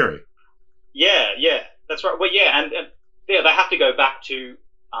that's the theory. Yeah, that's right. Well, yeah, and they have to go back to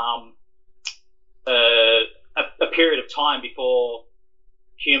a period of time before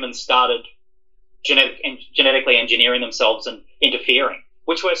humans started genetically engineering themselves and interfering,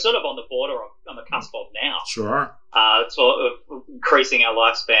 which we're sort of on the border of, on the cusp of now. Sure. Sort of increasing our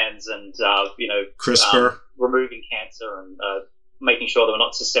lifespans and, CRISPR. Removing cancer and making sure that we're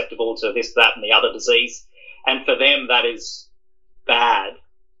not susceptible to this, that, and the other disease. And for them, that is bad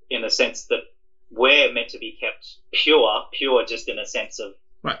in the sense that we're meant to be kept pure just in a sense of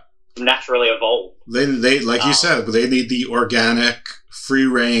naturally evolved. They like you said, they need the organic, free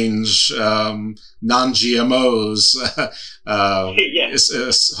range, non-GMOs,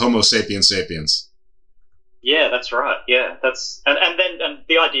 Homo sapiens sapiens. Yeah, that's right. Yeah, that's and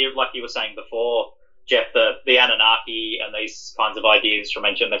the idea, like you were saying before, Jeff, the Anunnaki and these kinds of ideas from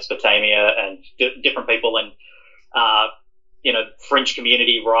ancient Mesopotamia and different people and fringe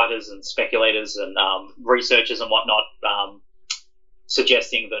community writers and speculators and researchers and whatnot,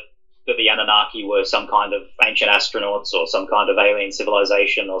 suggesting that the Anunnaki were some kind of ancient astronauts or some kind of alien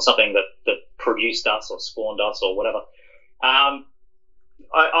civilization or something that produced us or spawned us or whatever. I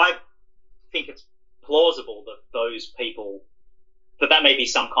think it's plausible that those people, that may be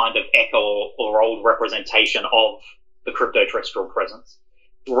some kind of echo or old representation of the cryptoterrestrial presence,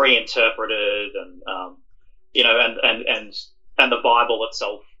 reinterpreted and the Bible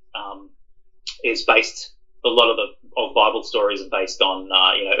itself is based. A lot of the old Bible stories are based on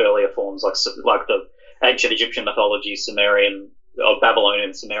earlier forms like the ancient Egyptian mythology, Sumerian or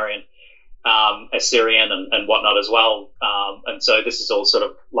Babylonian, Sumerian, Assyrian and whatnot as well. And so this is all sort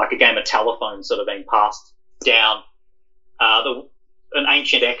of like a game of telephone sort of being passed down. An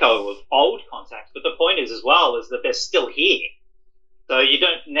ancient echo of old contacts. But the point is as well is that they're still here. So you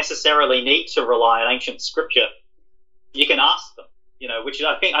don't necessarily need to rely on ancient scripture. You can ask them, which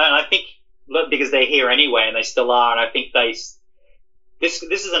I think because they're here anyway and they still are. And I think this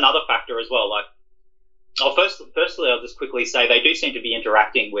is another factor as well. Firstly, I'll just quickly say they do seem to be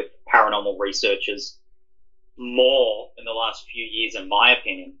interacting with paranormal researchers more in the last few years, in my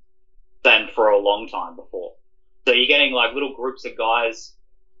opinion, than for a long time before. So you're getting like little groups of guys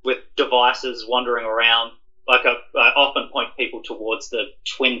with devices wandering around. Like I often point people towards the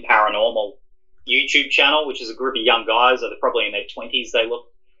Twin Paranormal YouTube channel, which is a group of young guys, they're probably in their 20s,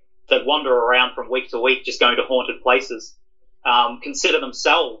 that wander around from week to week just going to haunted places, consider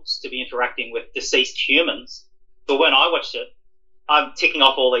themselves to be interacting with deceased humans. But when I watched it, I'm ticking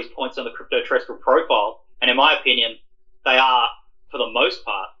off all these points on the Cryptoterrestrial profile, and in my opinion, they are, for the most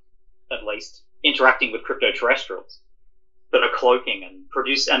part, at least, interacting with Cryptoterrestrials that are cloaking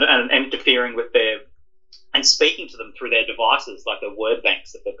and interfering with their, and speaking to them through their devices, like the word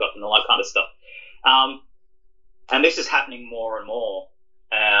banks that they've got and all that kind of stuff. And this is happening more and more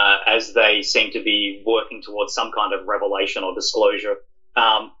as they seem to be working towards some kind of revelation or disclosure,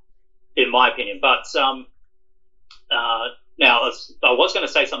 in my opinion. But now, I was going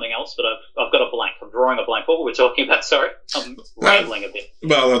to say something else, but I've got a blank. I'm drawing a blank. What were we talking about? Sorry, I'm rambling a bit.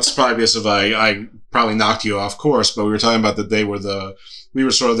 Well, that's probably because I probably knocked you off course, but we were talking about that we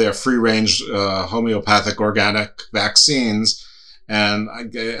were sort of their free-range homeopathic organic vaccines, and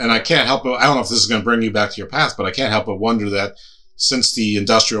I can't help but, I don't know if this is going to bring you back to your path, but I can't help but wonder that since the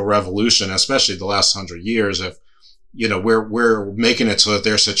Industrial Revolution, especially the last 100 years, if we're making it so that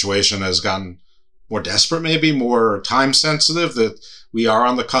their situation has gotten more desperate, maybe more time sensitive, that we are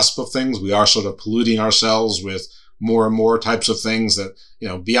on the cusp of things. We are sort of polluting ourselves with more and more types of things that,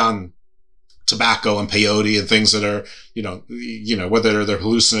 beyond tobacco and peyote and things that are, whether they're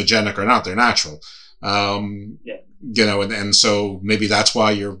hallucinogenic or not, they're natural. And so maybe that's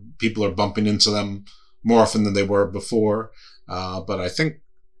why your people are bumping into them more often than they were before. But I think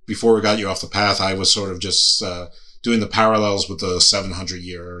before we got you off the path, I was sort of just doing the parallels with the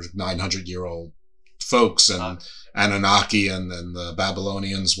 700-year or 900-year-old folks and Anunnaki and the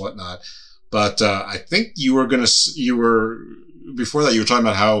Babylonians, whatnot. But I think before that you were talking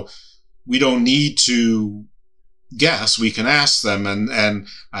about how we don't need to guess, we can ask them, and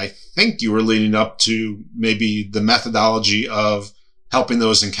I think you were leading up to maybe the methodology of helping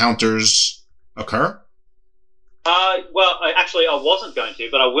those encounters occur. Well, actually, I wasn't going to,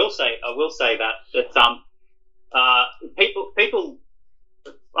 but I will say that people.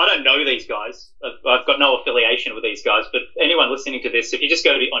 I don't know these guys. I've got no affiliation with these guys, but anyone listening to this, if you just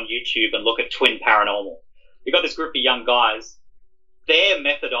go on YouTube and look at Twin Paranormal, you've got this group of young guys. Their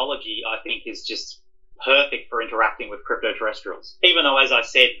methodology, I think, is just perfect for interacting with Cryptoterrestrials, even though, as I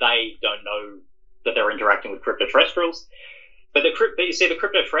said, they don't know that they're interacting with Cryptoterrestrials. But you see, the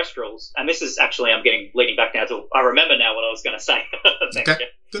Cryptoterrestrials, and this is actually, I'm leading back now to, I remember now what I was going to say. Thanks, okay.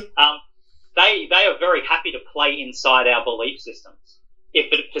 Jeff. They are very happy to play inside our belief systems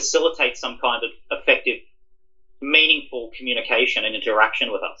if it facilitates some kind of effective, meaningful communication and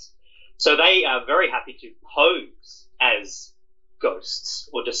interaction with us. So they are very happy to pose as ghosts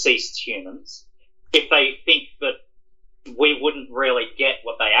or deceased humans if they think that we wouldn't really get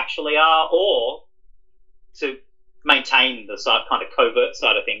what they actually are, or to maintain the kind of covert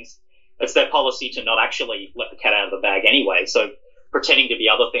side of things. It's their policy to not actually let the cat out of the bag anyway. So pretending to be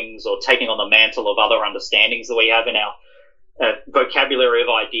other things or taking on the mantle of other understandings that we have in our vocabulary of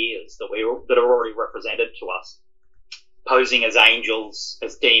ideas that are already represented to us, posing as angels,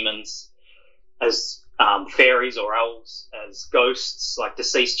 as demons, as fairies or elves, as ghosts, like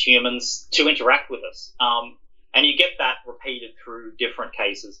deceased humans, to interact with us. And you get that repeated through different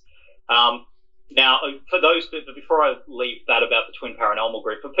cases. Now, for those, before I leave that about the Twin Paranormal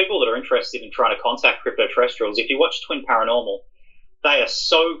group, for people that are interested in trying to contact Cryptoterrestrials, if you watch Twin Paranormal, they are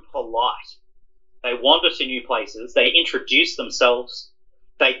so polite. They wander to new places. They introduce themselves.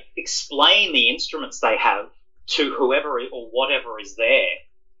 They explain the instruments they have to whoever or whatever is there.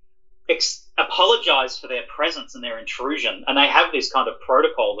 Apologize for their presence and their intrusion. And they have this kind of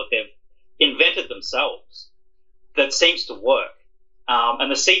protocol that they've invented themselves that seems to work.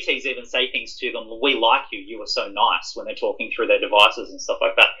 And the CTs even say things to them, "We like you. You were so nice," when they're talking through their devices and stuff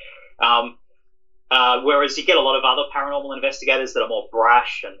like that. Whereas you get a lot of other paranormal investigators that are more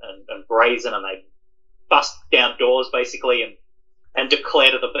brash and brazen, and they bust down doors basically and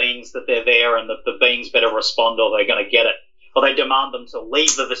declare to the beings that they're there and that the beings better respond or they're going to get it. Or they demand them to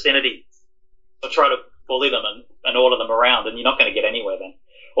leave the vicinity or try to bully them and order them around, and you're not going to get anywhere then.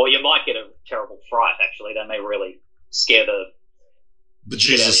 Or you might get a terrible fright, actually. They may really scare the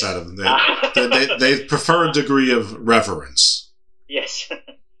bejesus out of them. They prefer a degree of reverence. Yes.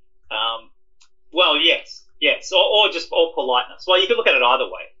 Well, yes. Or politeness. Well, you could look at it either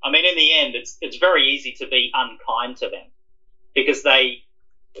way. I mean, in the end, it's very easy to be unkind to them because they,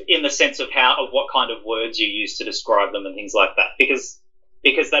 in the sense of what kind of words you use to describe them and things like that, because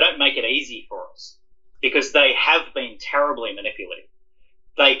they don't make it easy for us. because they have been terribly manipulative.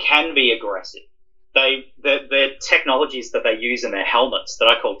 They can be aggressive. The technologies that they use in their helmets that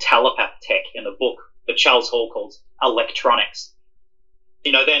I call telepath tech in the book that Charles Hall calls electronics.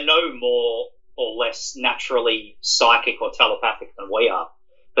 They're no more or less naturally psychic or telepathic than we are,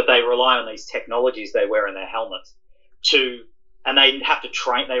 but they rely on these technologies they wear in their helmets and they have to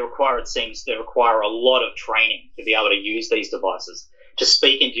train. They require a lot of training to be able to use these devices, to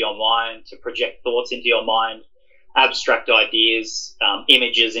speak into your mind, to project thoughts into your mind, abstract ideas,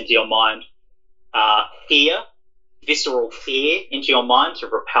 images into your mind, fear, visceral fear into your mind to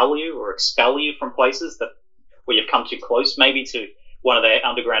repel you or expel you from places where you've come too close, maybe to one of their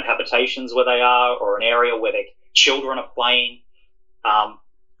underground habitations where they are, or an area where their children are playing.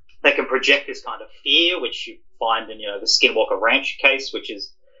 They can project this kind of fear, which you find in the Skinwalker Ranch case, which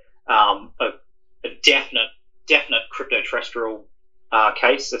is a definite cryptoterrestrial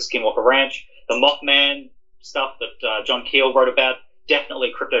case, the Skinwalker Ranch. The Mothman stuff that John Keel wrote about,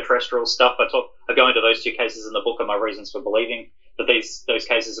 definitely cryptoterrestrial stuff. I go into those two cases in the book and my reasons for believing that those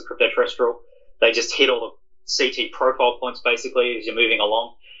cases are cryptoterrestrial. They just hit all the CT profile points basically as you're moving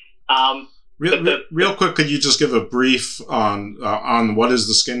along. Real quick, could you just give a brief on what is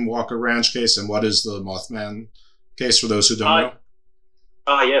the Skinwalker Ranch case and what is the Mothman case for those who don't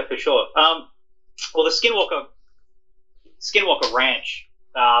know? Yeah, for sure. Well, the Skinwalker Ranch,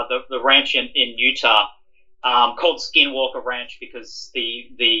 the ranch in Utah, called Skinwalker Ranch because the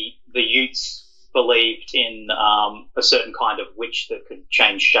Utes believed in a certain kind of witch that could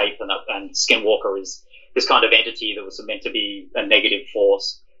change shape, and Skinwalker is this kind of entity that was meant to be a negative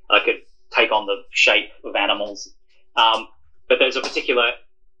force, could take on the shape of animals. But there's a particular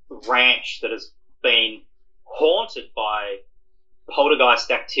ranch that has been haunted by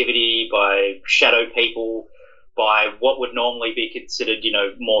poltergeist activity, by shadow people, by what would normally be considered,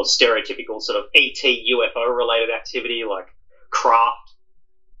 more stereotypical sort of ET UFO related activity like craft,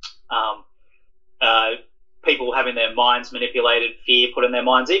 people having their minds manipulated, fear put in their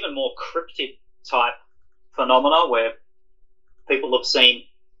minds, even more cryptid type phenomena where people have seen,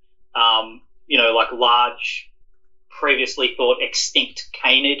 like large, previously thought extinct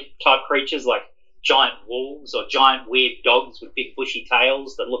canid type creatures like giant wolves or giant weird dogs with big bushy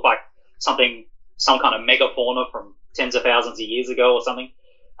tails that look like some kind of megafauna from tens of thousands of years ago or something,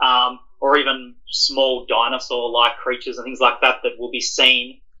 or even small dinosaur-like creatures and things like that will be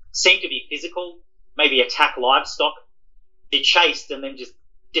seem to be physical, maybe attack livestock, be chased and then just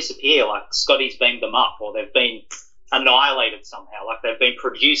disappear like Scotty's beamed them up, or they've been annihilated somehow, like they've been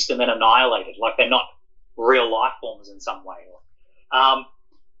produced and then annihilated, like they're not real life forms in some way, or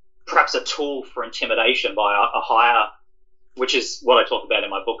perhaps a tool for intimidation by a higher, which is what I talk about in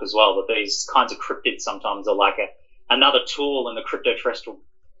my book as well, that these kinds of cryptids sometimes are like another tool in the cryptoterrestrial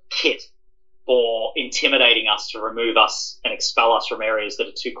kit for intimidating us, to remove us and expel us from areas that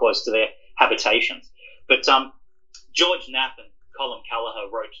are too close to their habitations. But George Knapp and Colin Kelleher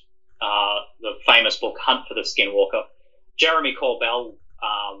wrote the famous book Hunt for the Skinwalker. Jeremy Corbell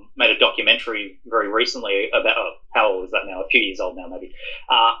made a documentary very recently about, how old is that now? A few years old now maybe,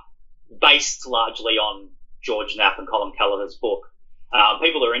 based largely on George Knapp and Colin Kelleher's book.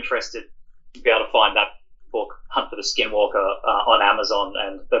 People are interested to be able to find that book, Hunt for the Skinwalker, on Amazon,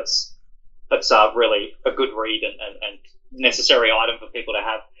 and that's really a good read and necessary item for people to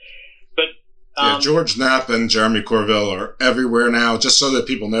have. But George Knapp and Jeremy Corbell are everywhere now. Just so that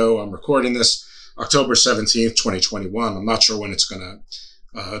people know, I'm recording this October 17th, 2021. I'm not sure when it's going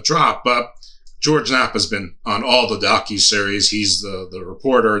to drop, but George Knapp has been on all the docu-series. He's the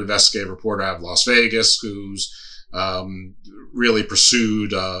reporter, investigative reporter out of Las Vegas, who's really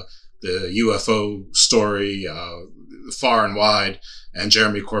pursued the UFO story far and wide. And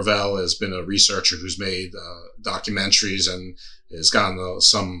Jeremy Corbell has been a researcher who's made documentaries and has gotten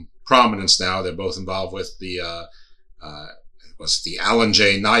some prominence now. They're both involved with the Alan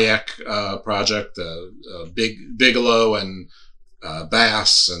J. Nyack project, Bigelow and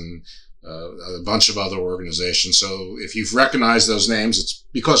Bass and a bunch of other organizations. So if you've recognized those names, it's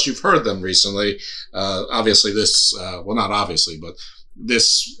because you've heard them recently. Obviously this, well, not obviously, but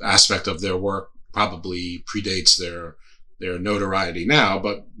this aspect of their work probably predates their notoriety now,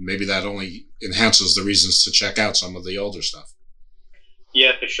 but maybe that only enhances the reasons to check out some of the older stuff.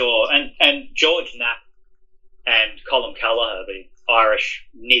 Yeah, for sure. And George Knapp and Colin Kelleher, the Irish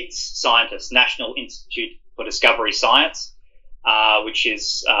NIDS scientists, National Institute for Discovery Science, which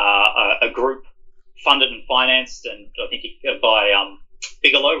is a group funded and financed, and I think by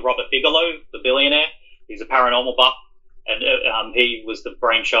Bigelow, Robert Bigelow, the billionaire. He's a paranormal buff, and he was the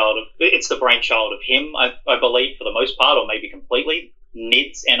brainchild of him, I believe, for the most part, or maybe completely.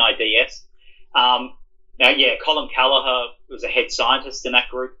 NIDS, NIDS. Now, Colin Callagher was a head scientist in that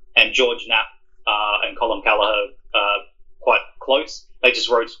group, and George Knapp and Colin Callagher quite close. They just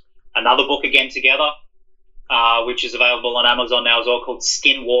wrote another book again together, which is available on Amazon now as well, called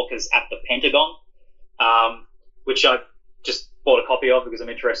Skinwalkers at the Pentagon, which I just bought a copy of because I'm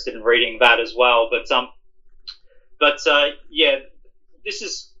interested in reading that as well. But this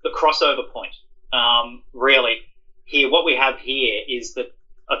is the crossover point. Really, here, what we have here is that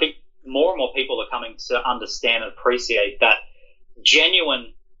I think more and more people are coming to understand and appreciate that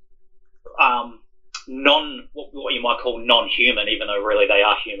genuine, what you might call non-human, even though really they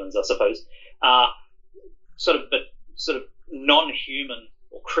are humans, I suppose, sort of non-human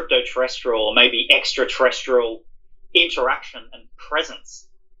or cryptoterrestrial or maybe extraterrestrial interaction and presence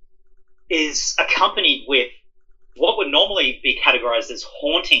is accompanied with what would normally be categorized as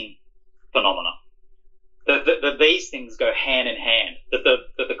haunting phenomena. That these things go hand in hand. That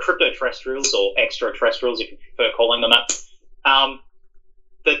the cryptoterrestrials or extraterrestrials, if you prefer calling them that,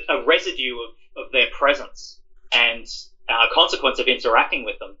 that a residue of their presence and a consequence of interacting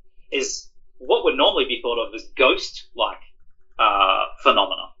with them is what would normally be thought of as ghost-like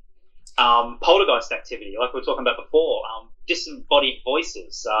phenomena. Poltergeist activity, like we were talking about before, disembodied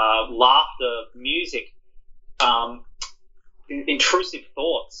voices, laughter, music, intrusive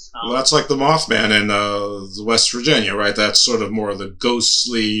thoughts. Well, that's like the Mothman in West Virginia, right? That's sort of more of the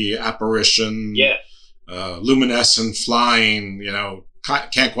ghostly apparition, luminescent, flying,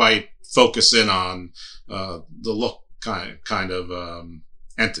 can't quite focus in on the look kind of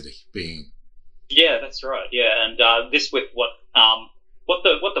entity being. Yeah, that's right. Yeah, and this with what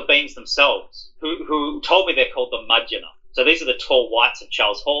the beings themselves, who told me they're called the Mudgeonner. So these are the tall whites of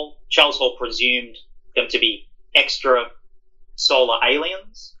Charles Hall. Charles Hall presumed them to be extra solar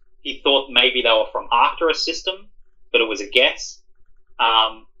aliens. He thought maybe they were from Arcturus system, but it was a guess.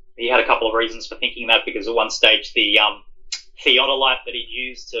 He had a couple of reasons for thinking that, because at one stage the theodolite that he'd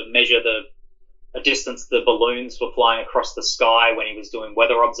used to measure the distance the balloons were flying across the sky when he was doing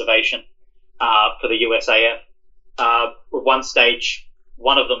weather observation for the USAF. At one stage,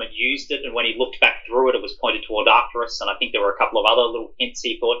 one of them had used it, and when he looked back through it, it was pointed toward Arcturus, and I think there were a couple of other little hints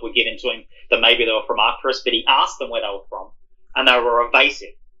he thought would get into him that maybe they were from Arcturus, but he asked them where they were from, and they were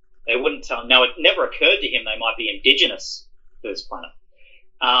evasive. They wouldn't tell. Now, it never occurred to him they might be indigenous to this planet.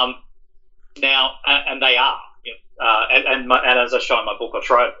 And they are. And as I show in my book,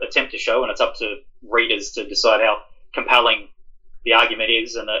 I attempt to show, and it's up to readers to decide how compelling the argument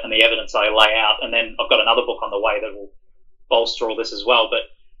is and the evidence I lay out. And then I've got another book on the way that will bolster all this as well. But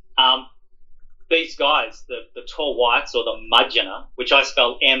these guys, the tall whites or the Mudgeonner, which I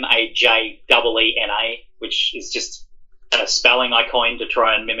spell Majeena, which is just a spelling I coined to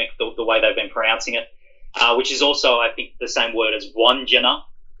try and mimic the way they've been pronouncing it, which is also, I think, the same word as Wandjina,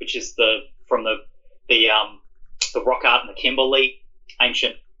 which is from the rock art in the Kimberley,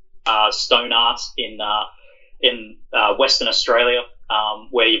 ancient stone art in Western Australia,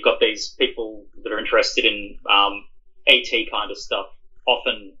 where you've got these people that are interested in ET kind of stuff,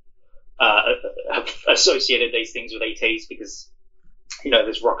 often have associated these things with ETs because,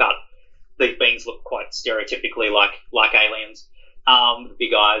 this rock art, these beings look quite stereotypically like aliens,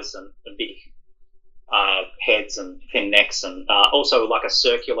 big eyes and big heads and thin necks, and also like a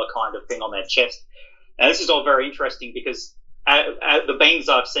circular kind of thing on their chest. Now, this is all very interesting because the beings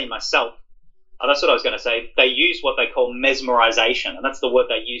I've seen myself, that's what I was going to say, they use what they call mesmerization, and that's the word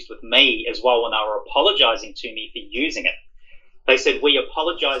they used with me as well when they were apologizing to me for using it. They said, we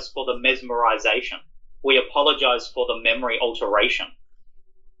apologize for the mesmerization. We apologize for the memory alteration.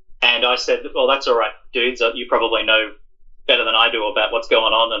 And I said, well, that's all right, dudes. You probably know better than I do about what's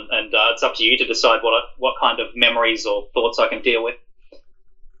going on, and it's up to you to decide what kind of memories or thoughts I can deal with.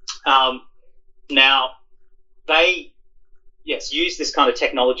 Now, they, use this kind of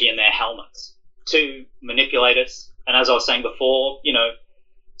technology in their helmets to manipulate us. And as I was saying before,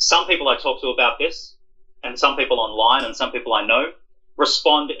 some people I talk to about this, and some people online and some people I know,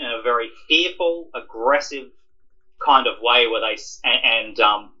 respond in a very fearful, aggressive kind of way where they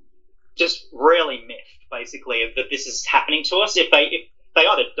just really miffed, basically, that this is happening to us. If they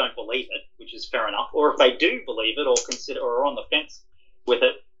either don't believe it, which is fair enough, or if they do believe it or consider or are on the fence with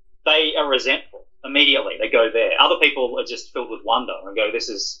it, they are resentful immediately. They go there. Other people are just filled with wonder and go, this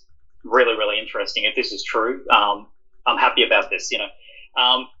is really, really interesting. If this is true, I'm happy about this,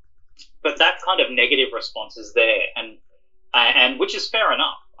 but that kind of negative response is there, and which is fair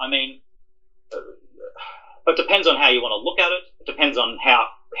enough. I mean, it depends on how you want to look at it. It depends on how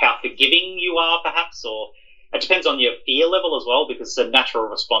forgiving you are, perhaps, or it depends on your fear level as well, because the natural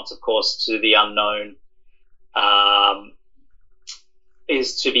response, of course, to the unknown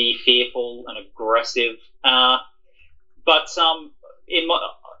is to be fearful and aggressive But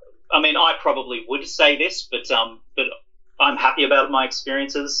I probably would say this, but I'm happy about my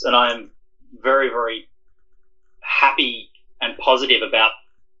experiences, and I'm very, very happy and positive about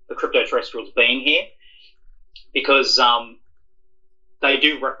the Cryptoterrestrials being here, because they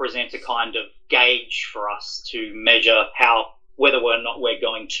do represent a kind of gauge for us to measure whether or not we're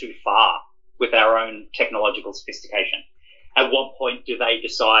going too far with our own technological sophistication. At what point do they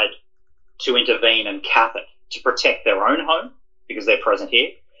decide to intervene and cap it to protect their own home, because they're present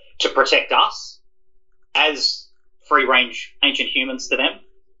here, to protect us as free-range ancient humans to them,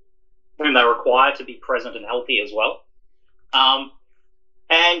 whom they require to be present and healthy as well.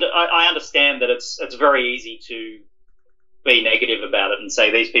 And I understand that it's very easy to be negative about it and say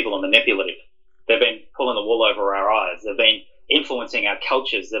these people are manipulative. They've been pulling the wool over our eyes. They've been influencing our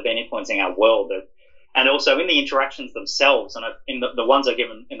cultures. They've been influencing our world. And also in the interactions themselves, and in the ones I give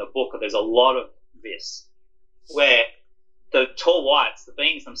in the book, there's a lot of this, where the tall whites, the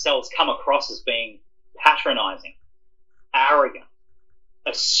beings themselves, come across as being patronizing, arrogant,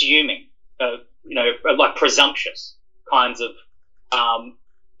 assuming, like presumptuous kinds of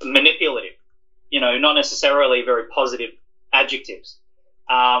manipulative, not necessarily very positive adjectives.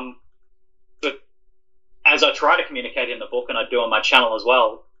 But as I try to communicate in the book, and I do on my channel as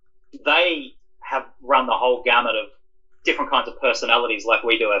well, they have run the whole gamut of different kinds of personalities like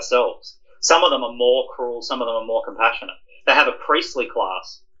we do ourselves. Some of them are more cruel, some of them are more compassionate. They have a priestly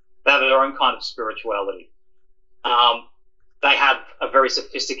class. They have their own kind of spirituality. They have a very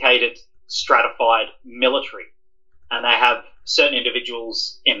sophisticated, stratified military. And they have certain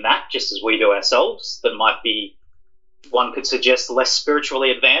individuals in that, just as we do ourselves, that might be, one could suggest, less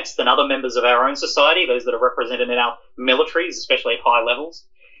spiritually advanced than other members of our own society, those that are represented in our militaries, especially at high levels.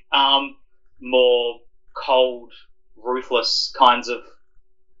 More cold, ruthless kinds of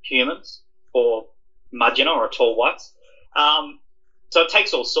humans, or Mudgeonor or tall whites. So it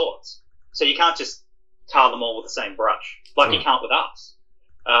takes all sorts. So you can't just tar them all with the same brush, like you can't with us.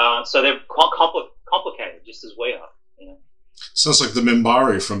 So they're quite complicated, just as we are. Sounds like the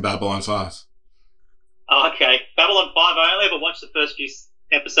Minbari from Babylon 5. Oh, okay. Babylon 5, I only ever watched the first few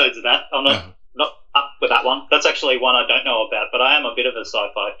episodes of that. I'm not up with that one. That's actually one I don't know about, but I am a bit of a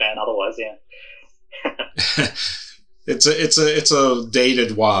sci-fi fan otherwise, yeah. It's a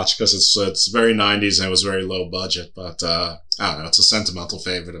dated watch because it's very 90s and it was very low budget, but I don't know, it's a sentimental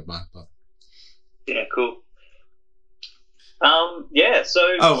favorite of mine. But. Yeah, cool. So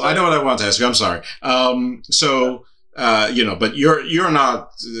I know what I want to ask you. I'm sorry. But you're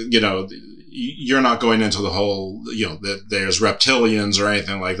not, you're not going into the whole, that there's reptilians or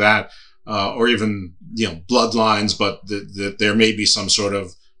anything like that, or even, bloodlines, but that there may be some sort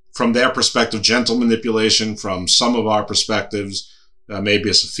of, from their perspective, gentle manipulation. From some of our perspectives, maybe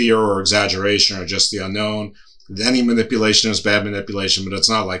it's a fear or exaggeration or just the unknown. Any manipulation is bad manipulation, but it's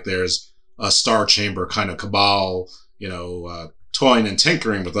not like there's a Star Chamber kind of cabal, toying and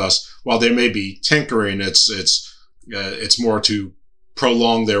tinkering with us. While they may be tinkering, it's more to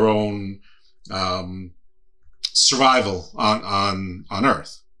prolong their own survival on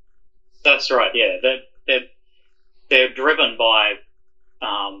Earth. That's right. Yeah, they're driven by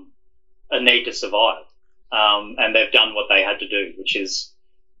a need to survive, and they've done what they had to do, which is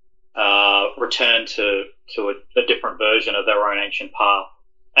return to a different version of their own ancient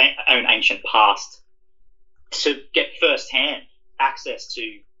past to get first-hand access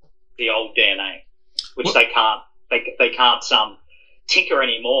to the old DNA, which they can't tinker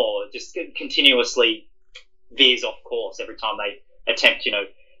anymore. It just continuously veers off course every time they attempt,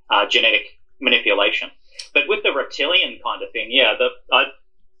 genetic manipulation. But with the reptilian kind of thing,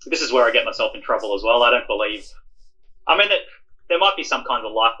 this is where I get myself in trouble as well. I don't believe. I mean, that there might be some kinds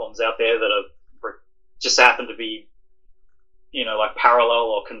of life forms out there that are just happen to be, like parallel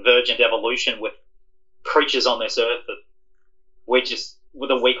or convergent evolution with creatures on this earth that we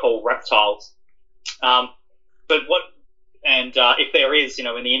call reptiles. If there is, in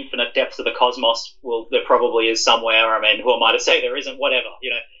the infinite depths of the cosmos, well, there probably is somewhere. I mean, who am I to say there isn't? Whatever,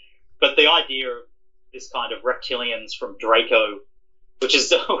 But the idea of this kind of reptilians from Draco, which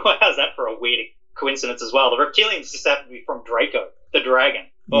is, how's that for a weird coincidence as well? The reptilians just happen to be from Draco, the dragon.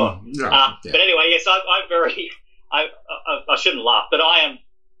 But anyway, yes, I shouldn't laugh, but I am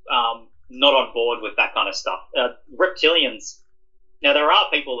not on board with that kind of stuff. Reptilians. Now, there are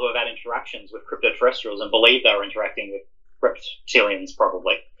people who have had interactions with Cryptoterrestrials and believe they were interacting with reptilians,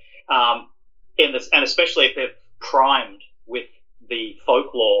 probably. And especially if they're primed with the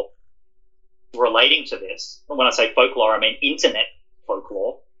folklore relating to this. When I say folklore, I mean internet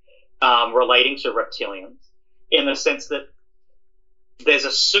folklore relating to reptilians, in the sense that there's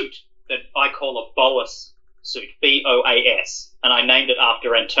a suit that I call a boas suit, BOAS, and I named it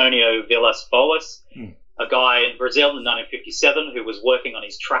after Antonio Villas Boas, a guy in Brazil in 1957 who was working on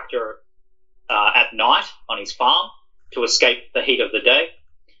his tractor at night on his farm to escape the heat of the day.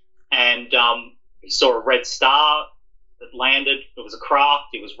 And he saw a red star that landed. It was a craft.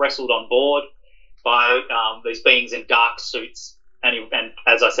 He was wrestled on board by these beings in dark suits. And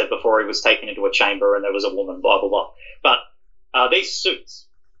as I said before, he was taken into a chamber and there was a woman, blah, blah, blah. But these suits,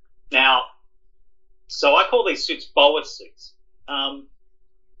 now, so I call these suits BOA suits.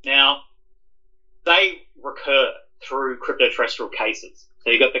 Now, they recur through cryptoterrestrial cases.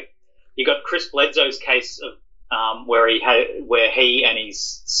 So you got Chris Bledsoe's case of where he and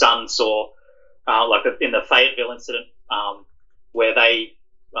his son saw, like in the Fayetteville incident, where they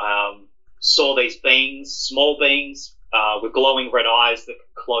saw these beings, small beings with glowing red eyes that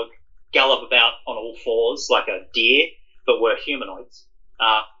could cloak, gallop about on all fours like a deer, but were humanoids.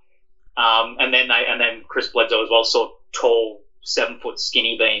 And then Chris Bledsoe as well saw tall, 7-foot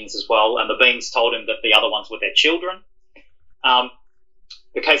skinny beings as well, and the beings told him that the other ones were their children.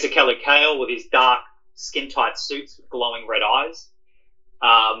 The case of Kelly Cale with his dark, skin-tight suits with glowing red eyes.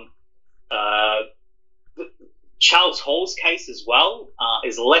 Charles Hall's case as well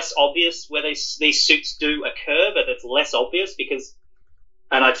is less obvious where these suits do occur, but it's less obvious because,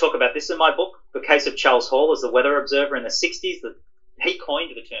 and I talk about this in my book, the case of Charles Hall as the weather observer in the 60s. He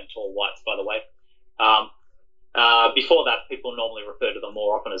coined the term tall whites, by the way. Before that, people normally refer to them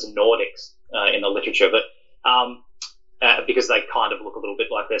more often as Nordics in the literature, but because they kind of look a little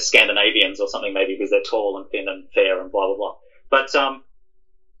bit like they're Scandinavians or something, maybe because they're tall and thin and fair and blah, blah, blah. But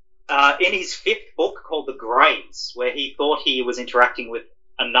in his 5th book called The Greys, where he thought he was interacting with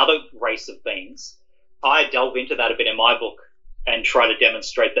another race of beings, I delve into that a bit in my book and try to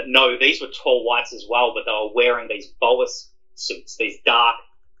demonstrate that, no, these were tall whites as well, but they were wearing these BOA suits, these dark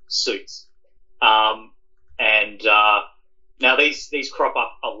suits. Now these crop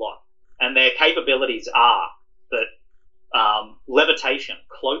up a lot, and their capabilities are that levitation,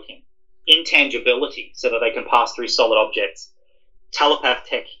 cloaking, intangibility, so that they can pass through solid objects, telepath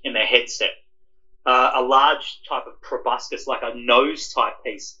tech in their headset, a large type of proboscis, like a nose type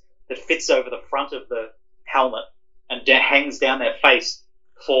piece that fits over the front of the helmet and hangs down their face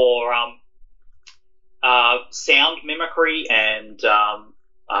for sound mimicry and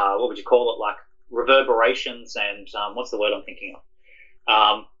what would you call it, like reverberations and what's the word I'm thinking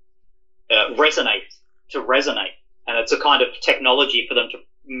of? Resonate. And it's a kind of technology for them to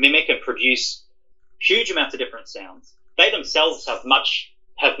mimic and produce huge amounts of different sounds. They themselves have much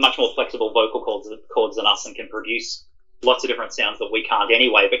more flexible vocal cords than us and can produce lots of different sounds that we can't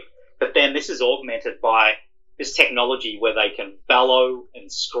anyway. But then this is augmented by this technology where they can bellow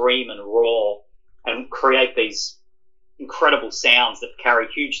and scream and roar and create these incredible sounds that carry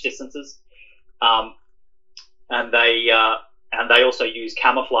huge distances. And they also use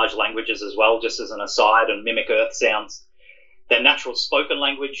camouflage languages as well, just as an aside, and mimic earth sounds. Their natural spoken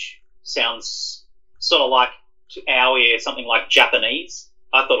language sounds sort of like, to our ear, something like Japanese.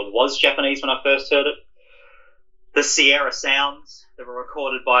 I thought it was Japanese when I first heard it. The Sierra sounds that were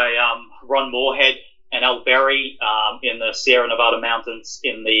recorded by Ron Moorhead and Al Berry in the Sierra Nevada mountains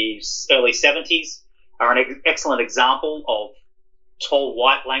in the early 70s are an excellent example of tall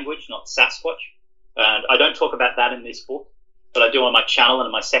white language, not Sasquatch. And I don't talk about that in this book, but I do on my channel, and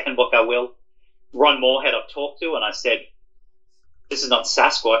in my second book I will. Ron Moorhead I've talked to, and I said, this is not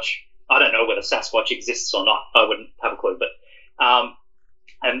Sasquatch. I don't know whether Sasquatch exists or not. I wouldn't have a clue. But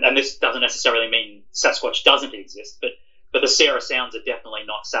and this doesn't necessarily mean Sasquatch doesn't exist, but the Sierra sounds are definitely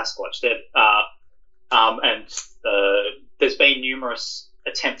not Sasquatch. There's been numerous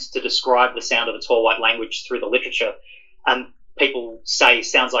attempts to describe the sound of the tall white language through the literature, and people say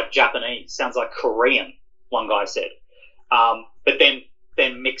sounds like Japanese, sounds like Korean, one guy said. But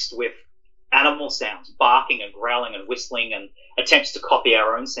then mixed with animal sounds, barking and growling and whistling, and attempts to copy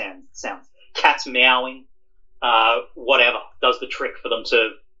our own sounds. Cats meowing, whatever, does the trick for them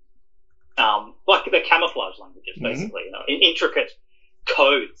to, like the camouflage languages, basically, intricate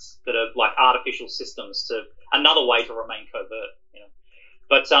codes that are like artificial systems to another way to remain covert,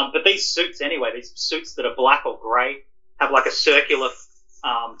 But these suits anyway, these suits that are black or grey, have like a circular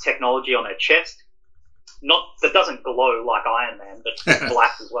technology on their chest, that doesn't glow like Iron Man, but it's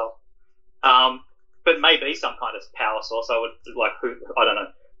black as well. But maybe some kind of power source. I don't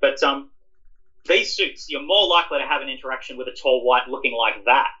know. But these suits, you're more likely to have an interaction with a tall white looking like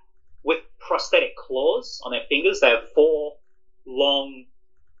that, with prosthetic claws on their fingers. They have 4 long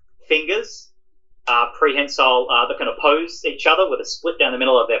fingers, prehensile, that can oppose each other with a split down the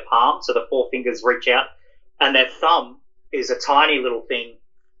middle of their palm, so the 4 fingers reach out, and their thumb is a tiny little thing,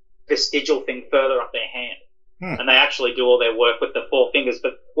 vestigial thing further up their hand. and they actually do all their work with the 4 fingers.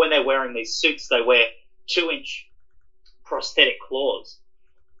 But when they're wearing these suits, they wear 2-inch prosthetic claws.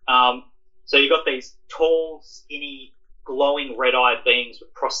 So you've got these tall, skinny, glowing red-eyed beings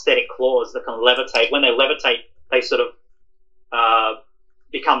with prosthetic claws that can levitate. When they levitate, they sort of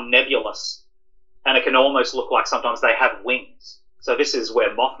become nebulous, and it can almost look like sometimes they have wings. So this is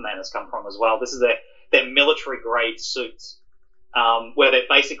where Mothman has come from as well. This is their military-grade suits, where they're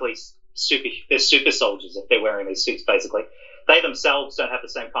basically they're super soldiers if they're wearing these suits, basically. They themselves don't have the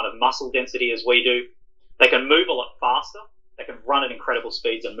same kind of muscle density as we do. They can move a lot faster. They can run at incredible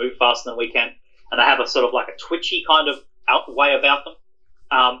speeds and move faster than we can. And they have a sort of like a twitchy kind of way about them.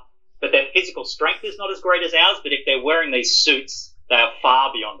 But their physical strength is not as great as ours, but if they're wearing these suits, they are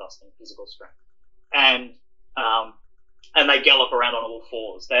far beyond us in physical strength. And they gallop around on all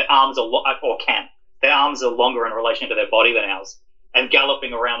fours. Their arms are Their arms are longer in relation to their body than ours. And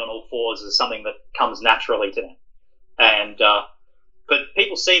galloping around on all fours is something that comes naturally to them. And but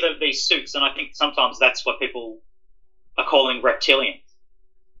people see these suits, and I think sometimes that's what people are calling reptilians.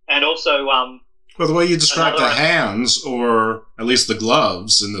 And also, well, the way you describe the hands, or at least the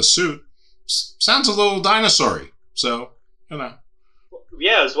gloves in the suit, sounds a little dinosaur-y. So, you know.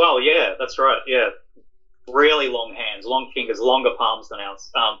 Yeah, as well. Yeah, that's right. Yeah, really long hands, long fingers, longer palms than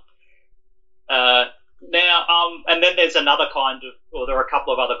ours. And then there's another kind of, or there are a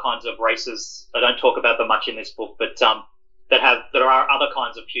couple of other kinds of races. I don't talk about them much in this book, but there are other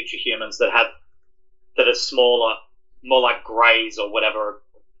kinds of future humans that are smaller, more like greys or whatever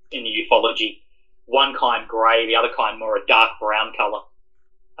in ufology. One kind grey, the other kind more a dark brown colour.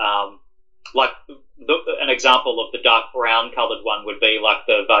 Like an example of the dark brown coloured one would be like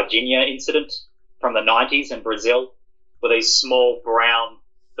the Virginia incident from the 90s in Brazil, where these small brown,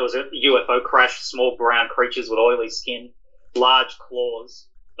 there was a UFO crash, small brown creatures with oily skin, large claws,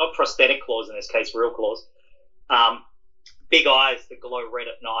 not prosthetic claws in this case, real claws, big eyes that glow red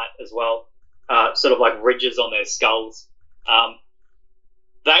at night as well, sort of like ridges on their skulls.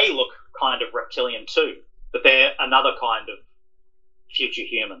 They look kind of reptilian too, but they're another kind of future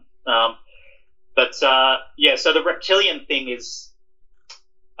human. So the reptilian thing is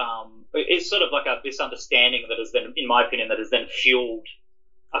sort of like this understanding that has then, in my opinion, that has then fueled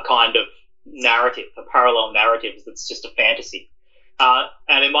a kind of narrative, a parallel narrative that's just a fantasy.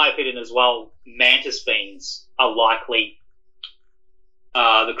 And in my opinion as well, mantis beings are likely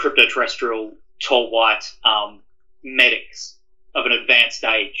the cryptoterrestrial tall white medics of an advanced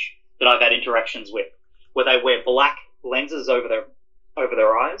age that I've had interactions with, where they wear black lenses over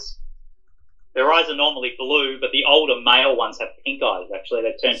their eyes. Their eyes are normally blue, but the older male ones have pink eyes, actually.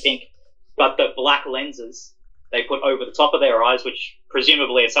 They turn pink. But the black lenses they put over the top of their eyes, which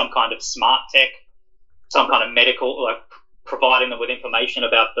presumably are some kind of smart tech, some kind of medical, like providing them with information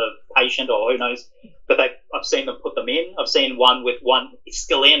about the patient or who knows. But I've seen them put them in. I've seen one with one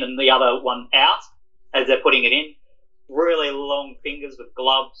still in and the other one out as they're putting it in. Really long fingers with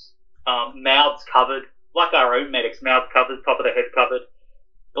gloves, mouths covered, like our own medics, mouth covered, top of the head covered,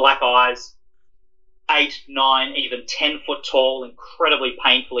 black eyes, 8, 9, even 10 foot tall, incredibly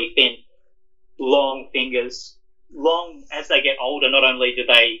painfully thin, long fingers. Long as they get older, not only do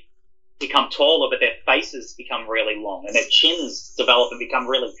they become taller, but their faces become really long and their chins develop and become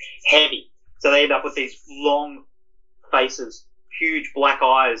really heavy. So they end up with these long faces, huge black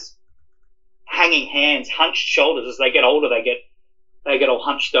eyes, hanging hands, hunched shoulders. As they get older, they get all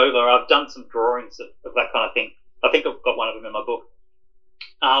hunched over. I've done some drawings of that kind of thing. I think I've got one of them in my book.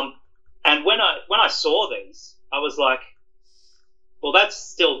 And when I saw these, I was like, well, that's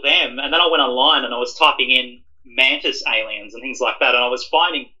still them. And then I went online and I was typing in mantis aliens and things like that, and I was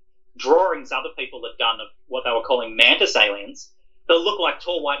finding drawings other people had done of what they were calling mantis aliens that look like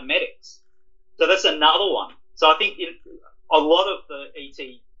tall white medics. So that's another one. So I think a lot of the ET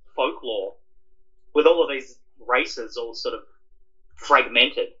folklore, with all of these races all sort of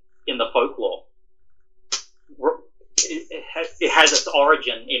fragmented in the folklore, it has its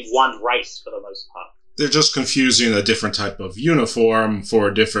origin in one race for the most part. They're just confusing a different type of uniform for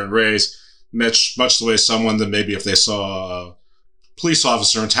a different race, much the way someone that maybe if they saw a police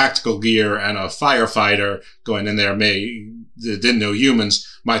officer in tactical gear and a firefighter going in there that didn't know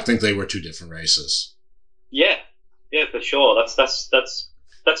humans might think they were two different races. Yeah, for sure.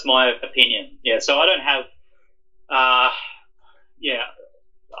 That's my opinion. Yeah, so I don't have, I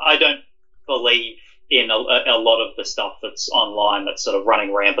don't believe in a lot of the stuff that's online, that's sort of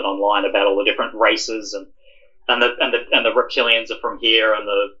running rampant online about all the different races and the reptilians are from here and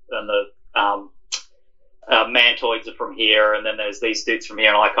the mantoids are from here, and then there's these dudes from here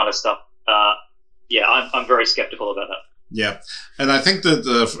and all that kind of stuff. I'm very skeptical about that. Yeah, and I think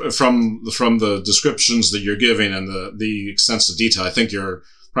that from the descriptions that you're giving and the extensive detail, I think you're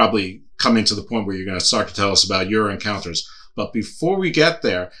probably coming to the point where you're going to start to tell us about your encounters. But before we get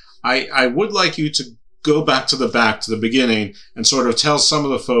there, I would like you to go back to the beginning and sort of tell some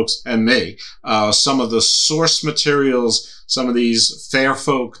of the folks and me some of the source materials, some of these fair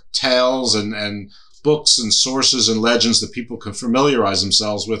folk tales and books and sources and legends that people can familiarize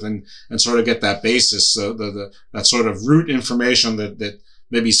themselves with and sort of get that basis, that sort of root information that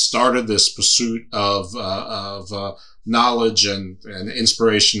maybe started this pursuit of knowledge and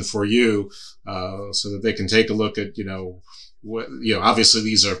inspiration for you, so that they can take a look at, obviously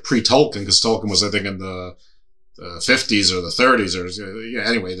these are pre-Tolkien, because Tolkien was, I think, in the 50s or the 30s or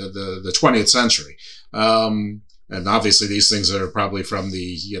anyway, the 20th century. And obviously these things are probably from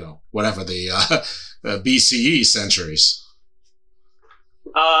the, BCE centuries.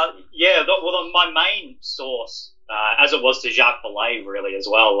 My main source, as it was to Jacques Vallée really as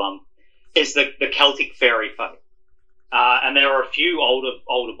well, is the Celtic fairy folk. And there are a few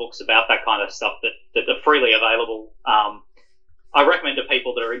older books about that kind of stuff that are freely available. I recommend to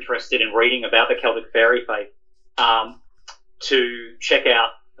people that are interested in reading about the Celtic fairy folk to check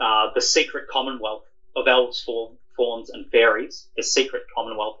out The Secret Commonwealth of Elves, Fauns and Fairies, The Secret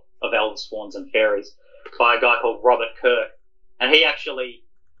Commonwealth of Elves, Fauns and Fairies, by a guy called Robert Kirk. And he actually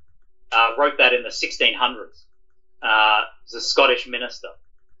wrote that in the 1600s. He's a Scottish minister.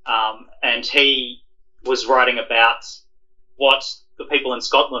 And he was writing about what the people in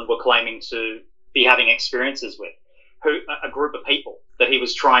Scotland were claiming to be having experiences with, a group of people that he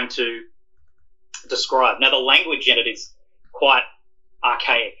was trying to describe. Now, the language in it is quite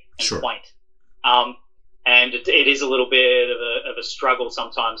archaic and quaint. And it is a little bit of a struggle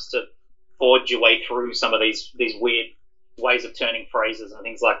sometimes to forge your way through some of these weird ways of turning phrases and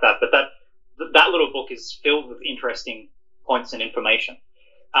things like that. But that little book is filled with interesting points and information.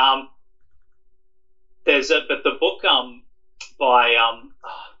 But the book by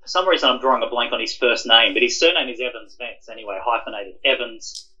for some reason I'm drawing a blank on his first name, but his surname is Evans Wentz anyway, hyphenated.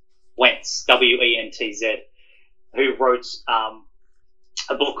 Evans Wentz, Wentz, who wrote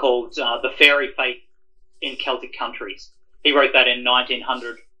a book called The Fairy Faith in Celtic Countries. He wrote that in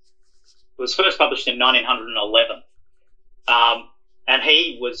 1900. It was first published in 1911. And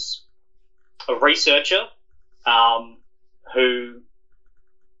he was a researcher who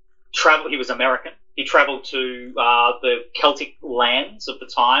traveled. He was American. He traveled to the Celtic lands of the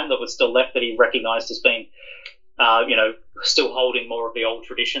time that was still left, that he recognized as being, still holding more of the old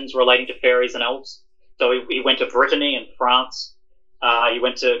traditions relating to fairies and elves. So he went to Brittany and France. He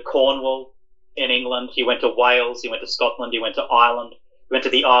went to Cornwall in England. He went to Wales. He went to Scotland. He went to Ireland. He went to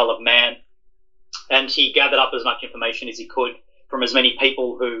the Isle of Man. And he gathered up as much information as he could from as many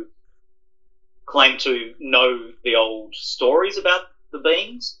people who claimed to know the old stories about the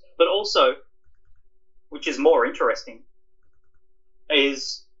beings, but also, which is more interesting,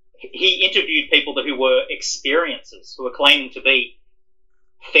 is he interviewed people who were experiencers, who were claiming to be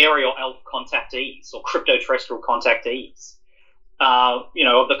fairy or elf contactees or cryptoterrestrial contactees, of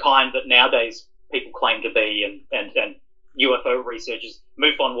the kind that nowadays people claim to be, and UFO researchers.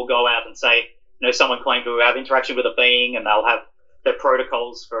 MUFON will go out and say, someone claimed to have interaction with a being, and they'll have their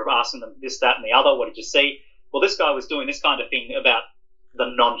protocols for asking them this, that, and the other. What did you see? Well, this guy was doing this kind of thing about the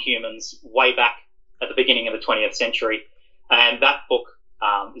non-humans way back at the beginning of the 20th century. And that book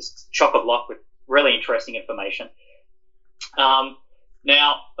is chock-a-block with really interesting information. Now,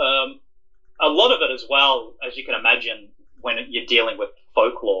 a lot of it as well, as you can imagine, when you're dealing with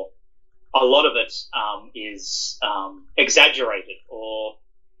folklore, a lot of it is exaggerated, or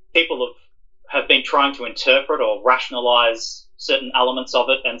people have been trying to interpret or rationalize certain elements of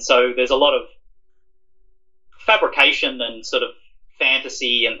it. And so there's a lot of fabrication and sort of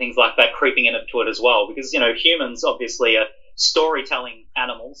fantasy and things like that creeping into it as well, because, humans obviously are storytelling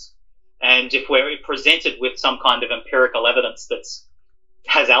animals. And if we're presented with some kind of empirical evidence that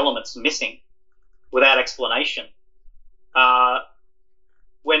has elements missing without explanation,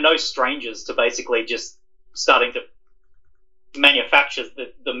 we're no strangers to basically just starting to manufacture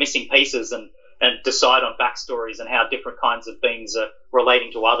the missing pieces and decide on backstories and how different kinds of beings are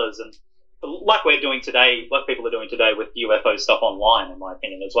relating to others. And like we're doing today, like people are doing today with UFO stuff online, in my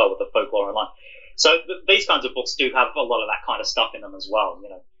opinion, as well, with the folklore online. So these kinds of books do have a lot of that kind of stuff in them as well,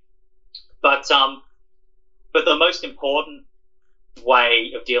 But the most important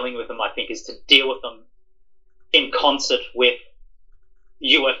way of dealing with them, I think, is to deal with them in concert with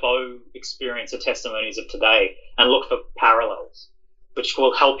UFO experience or testimonies of today, and look for parallels, which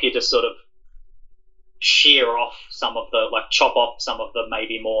will help you to sort of chop off some of the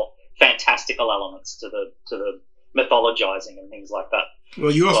maybe more fantastical elements to the mythologizing and things like that.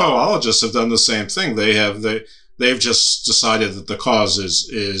 Well, UFOologists have done the same thing. They've just decided that the cause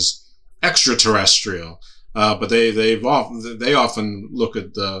is extraterrestrial, but they often look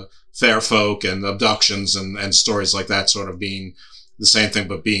at the fair folk and abductions and stories like that sort of being the same thing,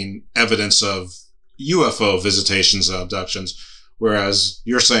 but being evidence of UFO visitations and abductions. Whereas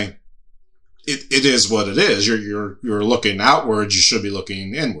you're saying it is what it is. You're looking outwards. You should be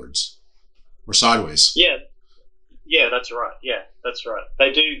looking inwards or sideways. Yeah, that's right. Yeah, that's right.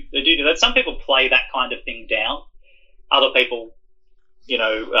 They do that. Some people play that kind of thing down. Other people,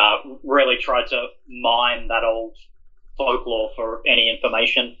 really try to mine that old folklore for any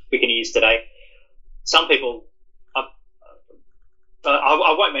information we can use today. Some people,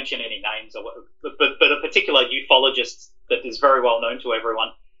 I won't mention any names, but a particular ufologist that is very well known to everyone.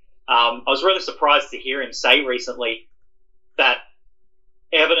 I was really surprised to hear him say recently that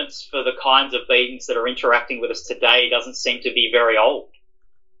evidence for the kinds of beings that are interacting with us today doesn't seem to be very old.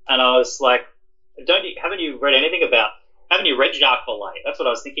 And I was like, haven't you read Jacques Vallée? That's what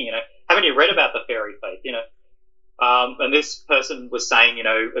I was thinking, haven't you read about the fairy faith, and this person was saying,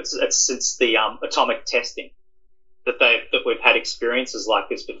 it's since the atomic testing that we've had experiences like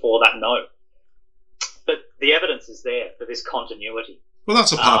this before that. No, but the evidence is there for this continuity. Well,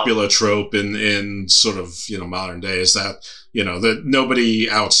 that's a popular trope in sort of, modern days that, that nobody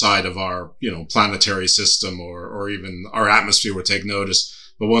outside of our, planetary system or even our atmosphere would take notice.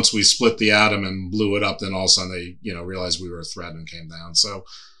 But once we split the atom and blew it up, then all of a sudden they, realized we were a threat and came down. So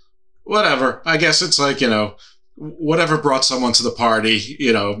whatever. I guess it's like, whatever brought someone to the party,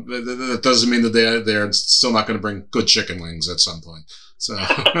 that doesn't mean that they're still not going to bring good chicken wings at some point. So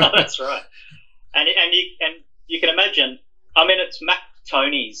that's right. And you can imagine, it's Mac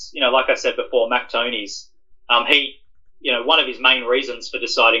Tony's, like I said before, Mac Tony's, he, one of his main reasons for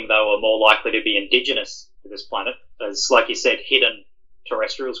deciding they were more likely to be indigenous to this planet, as like you said, hidden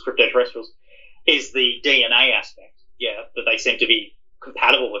terrestrials, cryptoterrestrials, is the DNA aspect. Yeah, that they seem to be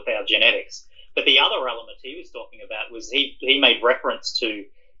compatible with our genetics. But the other element he was talking about was he made reference to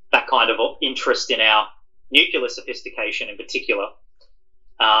that kind of interest in our nuclear sophistication in particular,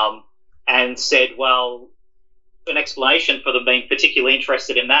 and said, well, an explanation for them being particularly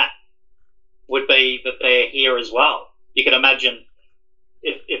interested in that would be that they're here as well. You can imagine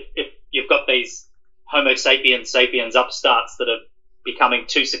if you've got these Homo sapiens upstarts that are becoming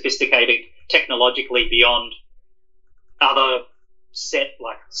too sophisticated technologically beyond other set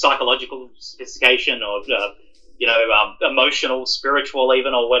like psychological sophistication or emotional, spiritual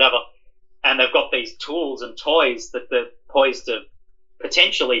even, or whatever, and they've got these tools and toys that they're poised to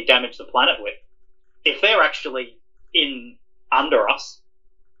potentially damage the planet with. If they're actually under us,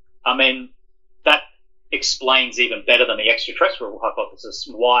 that explains even better than the extraterrestrial hypothesis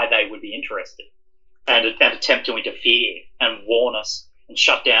why they would be interested and attempt to interfere and warn us and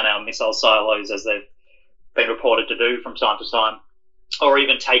shut down our missile silos as they've been reported to do from time to time, or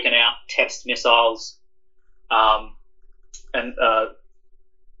even taken out test missiles,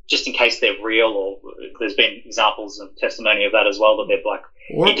 just in case they're real, or there's been examples and testimony of that as well, that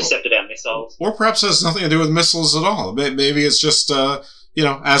they've intercepted our missiles. Or perhaps it has nothing to do with missiles at all. Maybe it's just,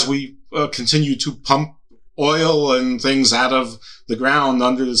 as we continue to pump oil and things out of the ground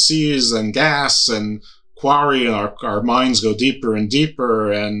under the seas and gas and quarry, and our mines go deeper and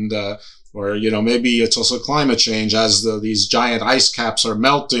deeper, and or maybe it's also climate change as these giant ice caps are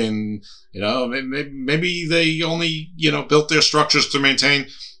melting. Maybe they only built their structures to maintain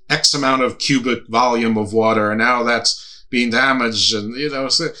X amount of cubic volume of water, and now that's being damaged, and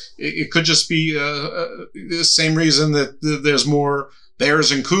so it could just be the same reason that there's more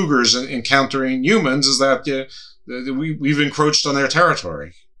bears and cougars encountering humans, is that we've encroached on their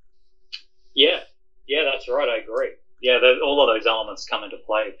territory. Yeah, that's right. I agree. Yeah, all of those elements come into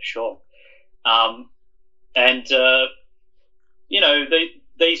play for sure.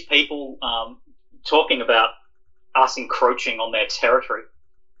 These people talking about us encroaching on their territory,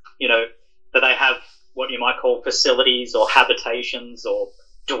 that they have what you might call facilities or habitations or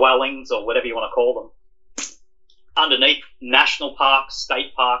dwellings or whatever you want to call them underneath national parks,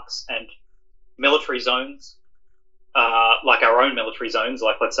 state parks, and military zones, like our own military zones,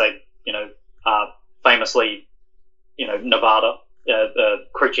 like let's say, famously, Nevada, the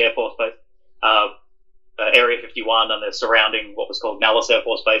Creech Air Force Base, Area 51, and the surrounding what was called Nellis Air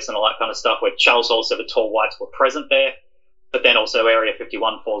Force Base and all that kind of stuff, where Charles Holster, the tall whites, were present there, but then also Area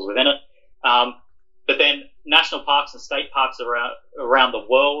 51 falls within it. But then national parks and state parks around the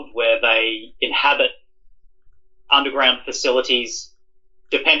world, where they inhabit underground facilities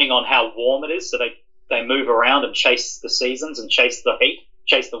depending on how warm it is, so they move around and chase the seasons and chase the heat,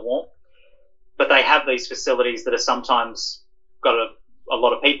 chase the warmth. but they have these facilities that are sometimes got a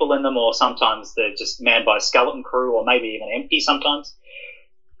lot of people in them, or sometimes they're just manned by a skeleton crew, or maybe even empty sometimes.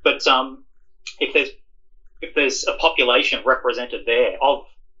 But if there's a population represented there of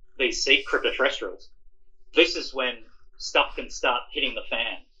these sea cryptoterrestrials, this is when stuff can start hitting the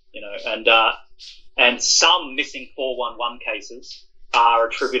fan, and some missing 411 cases are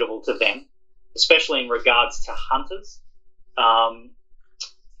attributable to them, especially in regards to hunters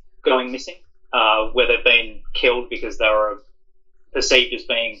going missing, where they've been killed because they were perceived as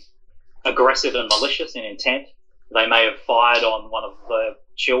being aggressive and malicious in intent. They may have fired on one of the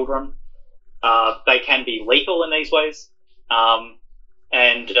children. They can be lethal in these ways. And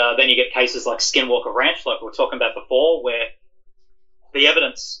then you get cases like Skinwalker Ranch, like we were talking about before, where the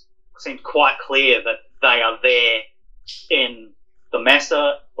evidence seemed quite clear that they are there in the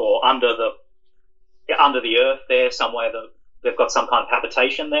mesa or under the earth there somewhere, that they've got some kind of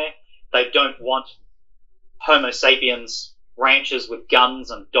habitation there. They don't want Homo sapiens ranchers with guns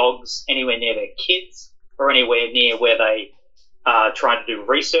and dogs anywhere near their kids or anywhere near where they are trying to do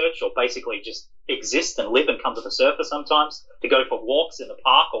research or basically just exist and live and come to the surface sometimes to go for walks in the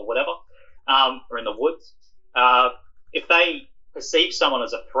park or whatever, or in the woods. If they perceive someone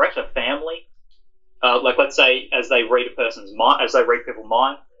as a threat, a family, like let's say as they read a person's mind, as they read people's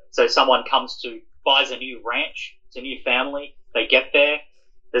mind, so someone buys a new ranch, it's a new family, they get there,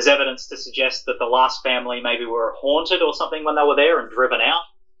 there's evidence to suggest that the last family maybe were haunted or something when they were there and driven out.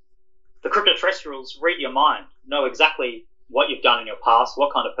 The cryptoterrestrials read your mind, know exactly what you've done in your past,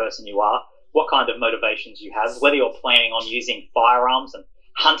 what kind of person you are, what kind of motivations you have, whether you're planning on using firearms and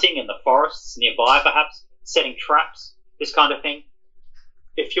hunting in the forests nearby perhaps, setting traps, this kind of thing.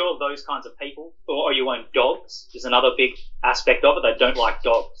 If you're those kinds of people, or you own dogs, is another big aspect of it. They don't like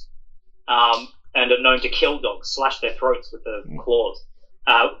dogs, and are known to kill dogs, slash their throats with the claws.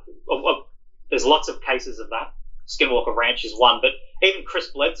 There's lots of cases of that. Skinwalker Ranch is one, but even Chris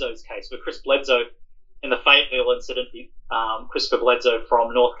Bledsoe's case, where Chris Bledsoe, in the Fayetteville incident, Christopher Bledsoe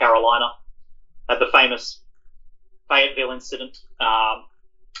from North Carolina, at the famous Fayetteville incident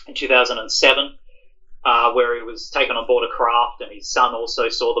in 2007, where he was taken on board a craft and his son also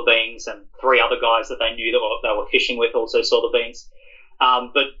saw the beings, and 3 other guys that they knew that they were fishing with also saw the beings.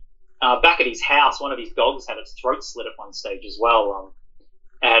 But back at his house, one of his dogs had its throat slit at one stage as well,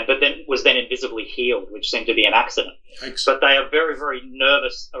 but then was invisibly healed, which seemed to be an accident. Thanks. But they are very, very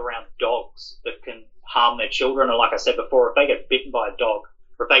nervous around dogs that can harm their children. And like I said before, if they get bitten by a dog,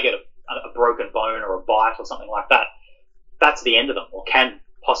 or if they get a broken bone or a bite or something like that, that's the end of them, or can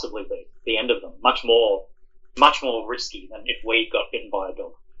possibly be the end of them. Much more risky than if we got bitten by a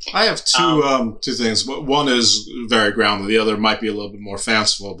dog. I have two things. One is very grounded. The other might be a little bit more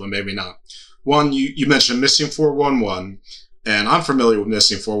fanciful, but maybe not. One, you mentioned Missing 411, and I'm familiar with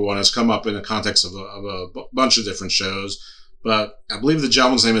Missing 411. It's come up in the context of a bunch of different shows. But I believe the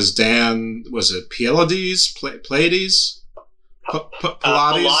gentleman's name is Dan, was it Pilates? Pilates?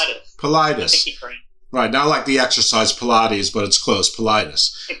 Pilates. Right, not like the exercise Pilates, but it's close,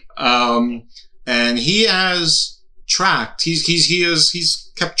 Pilates. And he has tracked,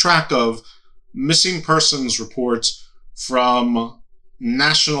 he's kept track of missing persons reports from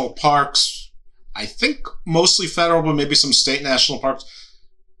national parks, I think mostly federal, but maybe some state national parks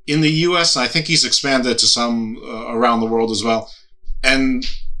in the U.S. I think he's expanded to some around the world as well. And,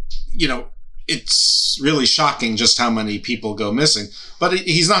 it's really shocking just how many people go missing. But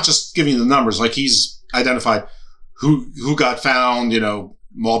he's not just giving you the numbers. Like, he's identified who got found,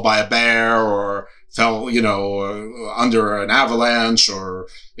 mauled by a bear or fell, under an avalanche or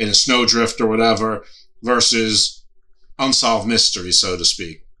in a snowdrift or whatever, versus unsolved mysteries, so to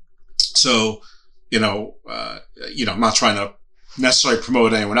speak. So, I'm not trying to necessarily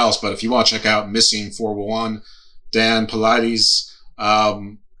promote anyone else, but if you want to check out Missing 411, Dan Pilates,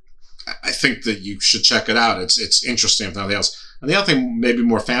 I think that you should check it out. It's interesting, if nothing else. And the other thing, maybe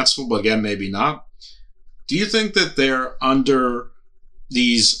more fanciful, but again, maybe not. Do you think that they're under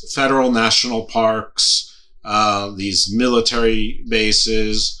these federal national parks, these military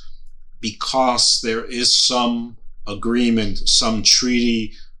bases, because there is some agreement, some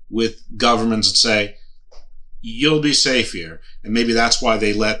treaty with governments that say, you'll be safe here? And maybe that's why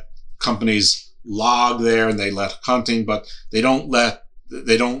they let companies log there and they let hunting, but they don't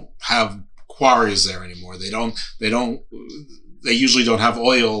have quarries there anymore. They usually don't have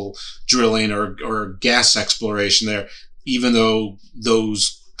oil drilling or gas exploration there, even though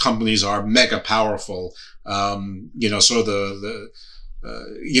those companies are mega powerful. Sort of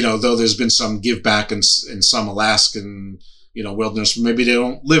though there's been some give back in some Alaskan, wilderness. Maybe they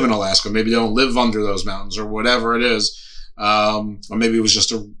don't live in Alaska. Maybe they don't live under those mountains or whatever it is. Or maybe it was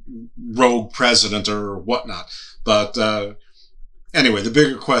just a rogue president or whatnot. But anyway, the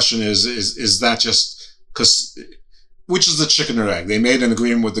bigger question is that just because, which is the chicken or egg? They made an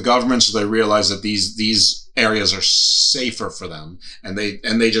agreement with the government, so they realized that these areas are safer for them, and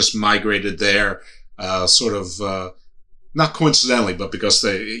they just migrated there, sort of not coincidentally, but because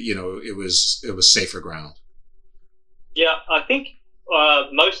it was safer ground. Yeah, I think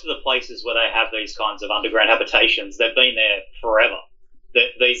most of the places where they have these kinds of underground habitations, they've been there forever.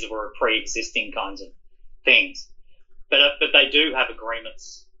 These were pre-existing kinds of things, but they do have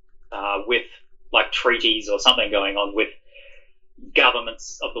agreements with, like, treaties or something going on with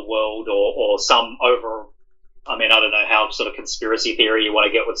governments of the world or some over. I mean, I don't know how sort of conspiracy theory you want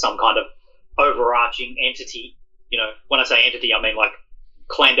to get with some kind of overarching entity. When I say entity, I mean like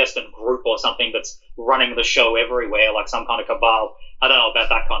clandestine group or something that's running the show everywhere, like some kind of cabal. I don't know about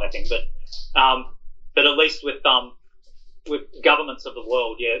that kind of thing, but at least with governments of the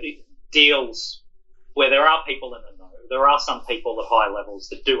world, it deals where there are people in the know. There are some people at high levels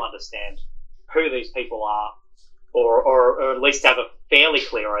that do understand who these people are, or at least have a fairly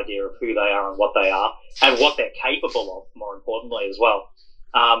clear idea of who they are and what they are and what they're capable of, more importantly as well.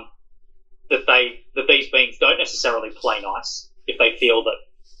 That these beings don't necessarily play nice if they feel that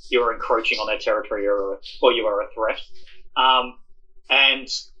you're encroaching on their territory or you are a threat, and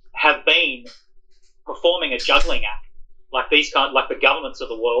have been performing a juggling act, like the governments of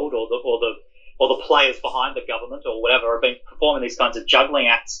the world or the players behind the government or whatever have been performing these kinds of juggling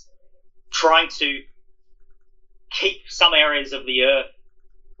acts, trying to keep some areas of the earth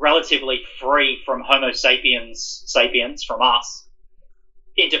relatively free from Homo sapiens, from us,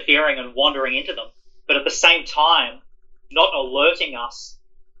 interfering and wandering into them, but at the same time not alerting us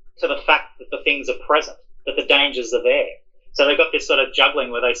to the fact that the things are present, that the dangers are there. So they've got this sort of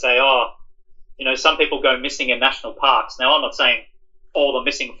juggling where they say, some people go missing in national parks. Now, I'm not saying all the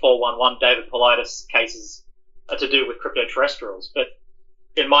missing 411 David Paulides cases are to do with cryptoterrestrials, but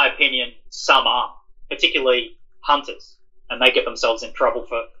in my opinion, some are, particularly hunters, and they get themselves in trouble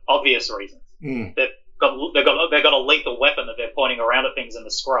for obvious reasons. They've got a lethal weapon that they're pointing around at things in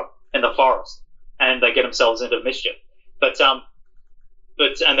the scrub, in the forest, and they get themselves into mischief. But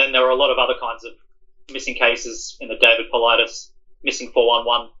and then there are a lot of other kinds of missing cases in the David Paulides missing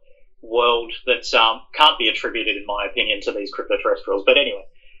 411 world that can't be attributed, in my opinion, to these cryptoterrestrials. But anyway,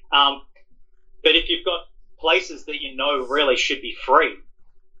 but if you've got places that really should be free,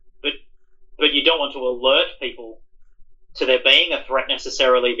 but you don't want to alert people to there being a threat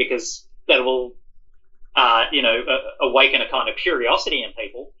necessarily, because that will awaken a kind of curiosity in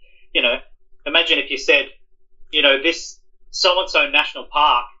people. Imagine if you said, this so-and-so national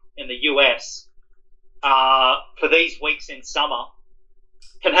park in the US for these weeks in summer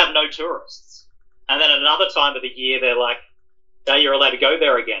can have no tourists. And then at another time of the year, they're like, now you're allowed to go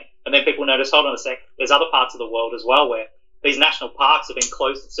there again. And then people notice, hold on a sec, there's other parts of the world as well where these national parks have been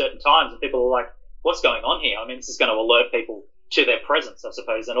closed at certain times, and people are like, what's going on here? I mean, this is going to alert people to their presence, I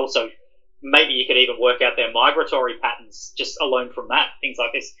suppose. And also, maybe you could even work out their migratory patterns just alone from that, things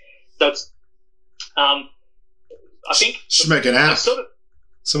like this. So it's, I think... Should make an app.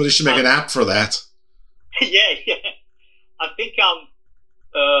 Somebody should make an app for that. Yeah. I think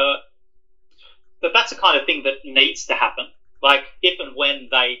that's the kind of thing that needs to happen. Like, if and when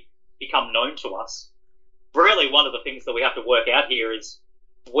they become known to us, really one of the things that we have to work out here is,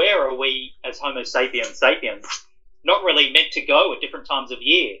 where are we as Homo sapiens not really meant to go at different times of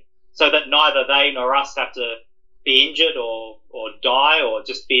year, so that neither they nor us have to be injured or die or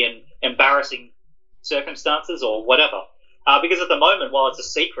just be in embarrassing circumstances or whatever. Because at the moment, while it's a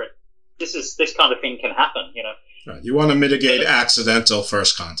secret, this kind of thing can happen, Right. You want to mitigate accidental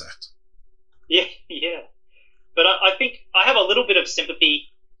first contact. Yeah. But I think I have a little bit of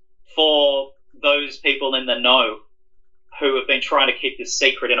sympathy for those people in the know who have been trying to keep this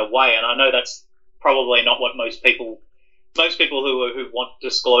secret in a way, and I know that's probably not what most people who want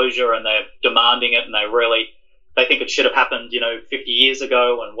disclosure and they're demanding it and they think it should have happened 50 years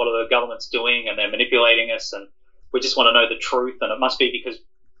ago, and what are the governments doing, and they're manipulating us, and we just want to know the truth, and it must be because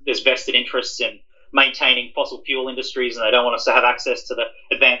there's vested interests in maintaining fossil fuel industries, and they don't want us to have access to the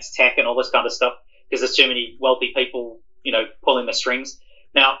advanced tech and all this kind of stuff because there's too many wealthy people pulling the strings.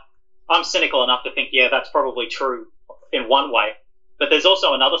 Now, I'm cynical enough to think, yeah, that's probably true in one way, but there's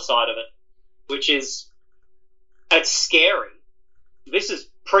also another side of it, which is, it's scary. This is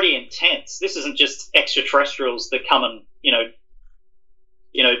pretty intense. This isn't just extraterrestrials that come and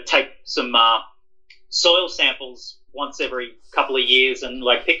take some soil samples once every couple of years and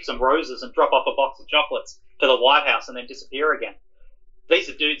pick some roses and drop off a box of chocolates to the White House and then disappear again. These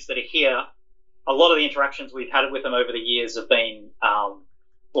are dudes that are here. A lot of the interactions we've had with them over the years have been,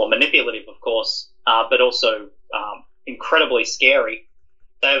 or manipulative, of course, but also incredibly scary.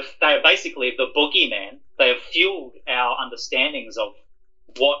 They are basically the boogeyman. They have fueled our understandings of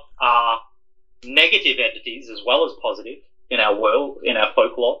what are negative entities as well as positive in our world, in our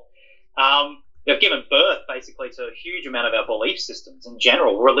folklore. They've given birth, basically, to a huge amount of our belief systems in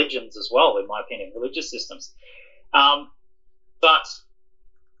general, religions as well, in my opinion, religious systems. But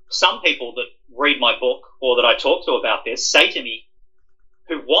some people that read my book or that I talk to about this say to me,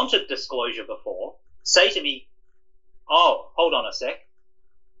 who wanted disclosure before, say to me, oh, hold on a sec.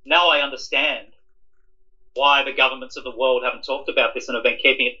 Now I understand why the governments of the world haven't talked about this and have been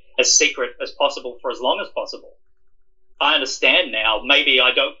keeping it as secret as possible for as long as possible. I understand now. Maybe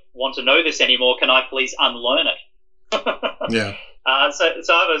I don't want to know this anymore. Can I please unlearn it? Yeah. So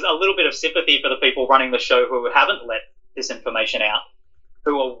I have a little bit of sympathy for the people running the show who haven't let this information out,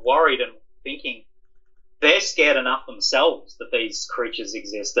 who are worried and thinking they're scared enough themselves that these creatures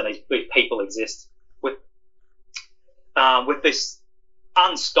exist and these people exist with this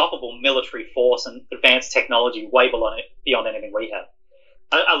unstoppable military force and advanced technology way beyond anything we have.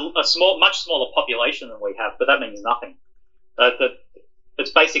 A much smaller population than we have, but that means nothing.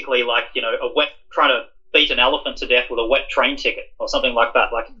 It's basically like, trying to beat an elephant to death with a wet train ticket or something like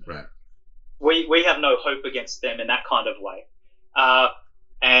that. Like, right. We have no hope against them in that kind of way.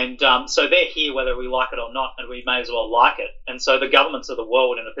 So they're here whether we like it or not, and we may as well like it. And so the governments of the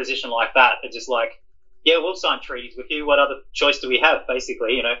world in a position like that are just like, yeah, we'll sign treaties with you. What other choice do we have,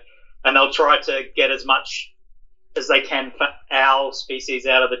 basically, And they'll try to get as much as they can for our species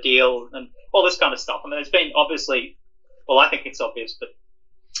out of the deal and all this kind of stuff. I mean, it's been obviously, well, I think it's obvious, but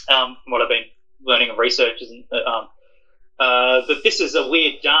what I've been learning and research is that this is a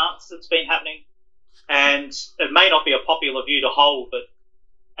weird dance that's been happening, and it may not be a popular view to hold, but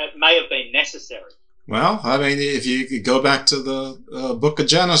it may have been necessary. Well, I mean, if you go back to the book of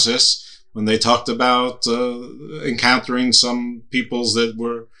Genesis, when they talked about encountering some peoples that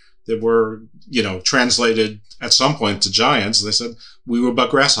were translated at some point to giants, they said we were but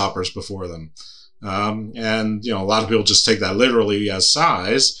grasshoppers before them. And a lot of people just take that literally as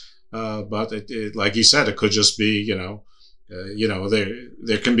size, but it, like you said, it could just be there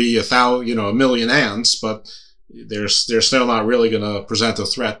can be a million ants, but they're still not really going to present a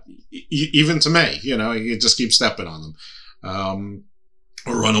threat, even to me. You just keep stepping on them,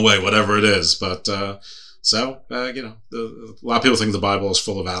 or run away, whatever it is. But a lot of people think the Bible is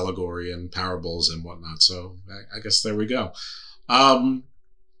full of allegory and parables and whatnot. So I guess there we go.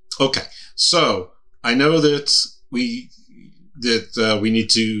 Okay, so I know that we need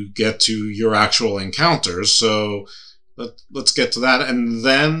to get to your actual encounters. So let's get to that, and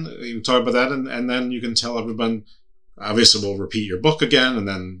then you can talk about that, and then you can tell everyone. Obviously, we'll repeat your book again, and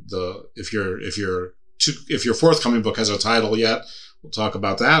then if your forthcoming book has a title yet, we'll talk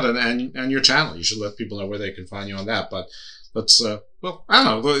about that, and your channel. You should let people know where they can find you on that. But let's I don't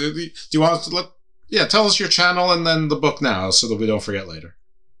know. Do you want to tell us your channel and then the book now, so that we don't forget later.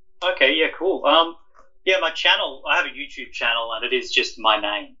 Okay, yeah, cool. My channel, I have a YouTube channel, and it is just my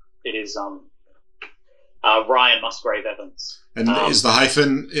name. It is Ryan Musgrave-Evans. And is the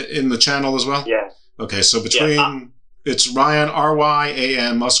hyphen in the channel as well? Yeah. Okay, so it's Ryan,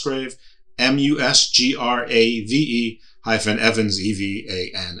 R-Y-A-N, Musgrave, M-U-S-G-R-A-V-E -Evans,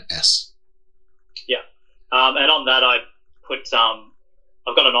 E-V-A-N-S. Yeah. And on that I put,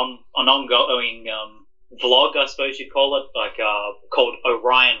 I've got an ongoing vlog, I suppose you'd call it, called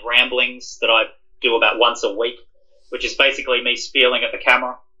Orion Ramblings, that I do about once a week, which is basically me spieling at the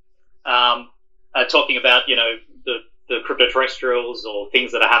camera, talking about, the cryptoterrestrials or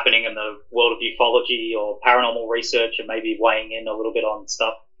things that are happening in the world of ufology or paranormal research, and maybe weighing in a little bit on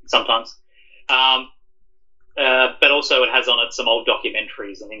stuff sometimes. But also it has on it some old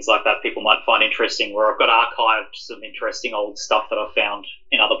documentaries and things like that people might find interesting, where I've got archived some interesting old stuff that I've found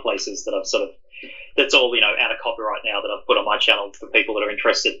in other places that I've that's all, out of copyright now, that I've put on my channel for people that are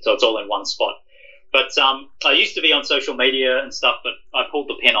interested. So it's all in one spot. But I used to be on social media and stuff, but I pulled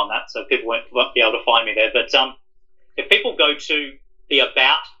the pin on that, so people won't be able to find me there. But if people go to the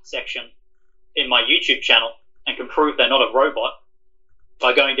About section in my YouTube channel and can prove they're not a robot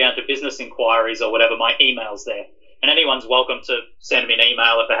by going down to business inquiries or whatever, my email's there. And anyone's welcome to send me an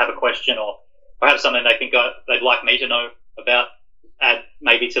email if they have a question or have something they think they'd like me to know about, add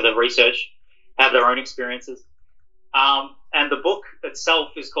maybe to the research, have their own experiences. And the book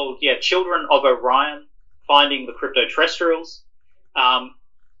itself is called, Children of Orion, Finding the Cryptoterrestrials.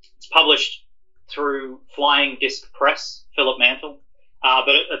 It's published through Flying Disc Press, Philip Mantle,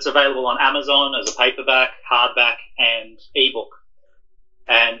 but it's available on Amazon as a paperback, hardback, and ebook.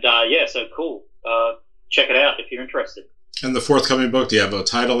 And so cool. Check it out if you're interested. And the forthcoming book, do you have a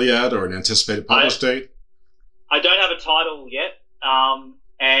title yet or an anticipated publish date? I don't have a title yet,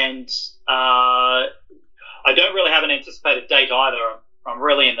 and I don't really have an anticipated date either. I'm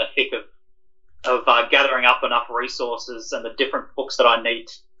really in the thick of gathering up enough resources and the different books that I need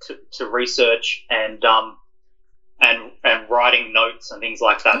to research and writing notes and things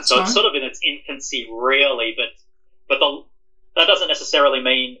like that. So it's sort of in its infancy, really, but that doesn't necessarily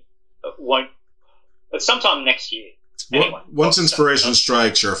mean it won't. It's sometime next year. Anyway, once inspiration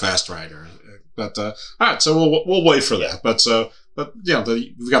strikes, you're a fast writer. But all right, so we'll wait for that. But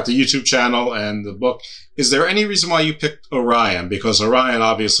we've got the YouTube channel and the book. Is there any reason why you picked Orion? Because Orion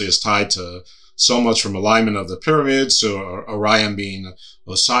obviously is tied to so much, from alignment of the pyramids to Orion being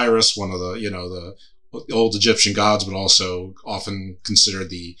Osiris, one of the old Egyptian gods, but also often considered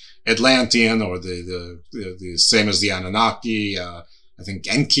the Atlantean or the same as the Anunnaki. I think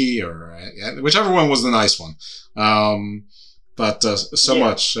Genki, or whichever one was the nice one. Much.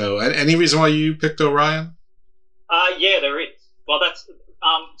 So, any reason why you picked Orion? Yeah, there is. Well, that's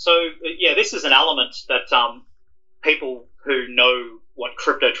this is an element that people who know what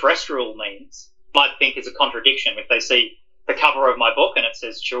cryptoterrestrial means might think is a contradiction. If they see the cover of my book and it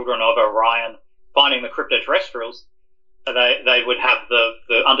says "Children of Orion Finding the Cryptoterrestrials," they would have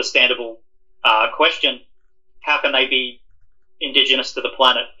the understandable question: how can they be indigenous to the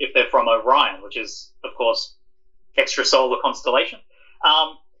planet if they're from Orion, which is, of course, extrasolar constellation?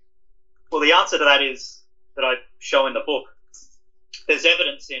 Well, the answer to that is that I show in the book. There's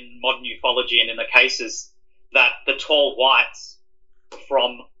evidence in modern ufology and in the cases that the tall whites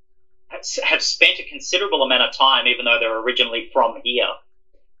have spent a considerable amount of time, even though they're originally from here.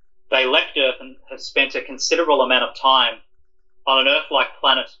 They left Earth and have spent a considerable amount of time on an Earth-like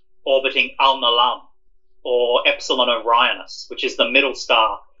planet orbiting Al-Nalam, or Epsilon Orionis, which is the middle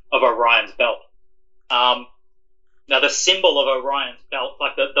star of Orion's belt. Now, the symbol of Orion's belt,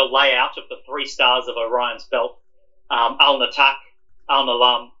 like the layout of the three stars of Orion's belt, Al-Natak,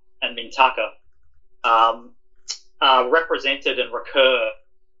 Al-Nalam, and Mintaka, are represented and recur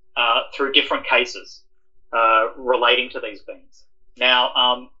through different cases relating to these beings.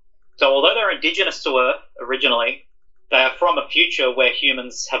 Now, so although they're indigenous to Earth originally, they are from a future where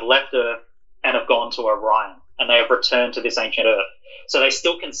humans have left Earth and have gone to Orion, and they have returned to this ancient Earth. So they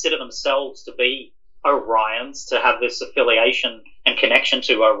still consider themselves to be Orions, to have this affiliation and connection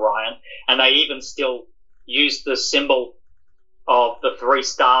to Orion, and they even still use the symbol of the three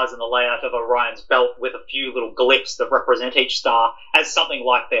stars in the layout of Orion's belt with a few little glyphs that represent each star as something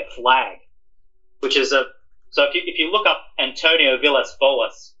like their flag, which is so if you look up Antonio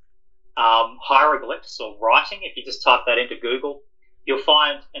Villas-Boas hieroglyphs or writing, if you just type that into Google, you'll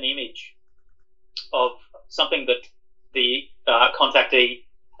find an image of something that the contactee,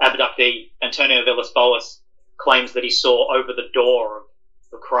 abductee, Antonio Villas-Boas, claims that he saw over the door of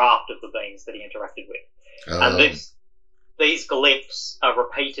the craft of the beings that he interacted with. And these glyphs are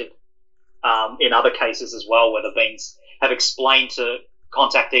repeated in other cases as well, where the beings have explained to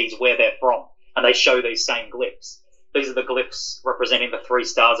contactees where they're from, and they show these same glyphs. These are the glyphs representing the three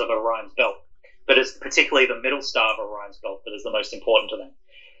stars of Orion's belt, but it's particularly the middle star of Orion's belt that is the most important to them.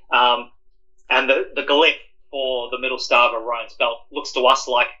 And the glyph for the middle star of Orion's belt looks to us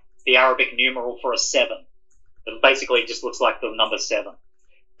like the Arabic numeral for a 7. It basically just looks like the number 7.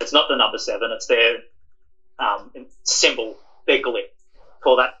 It's not the number 7, it's their symbol, their glyph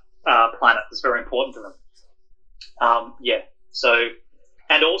for that planet that's very important to them.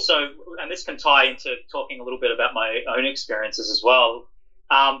 And also, and this can tie into talking a little bit about my own experiences as well.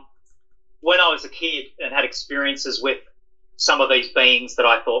 When I was a kid and had experiences with some of these beings that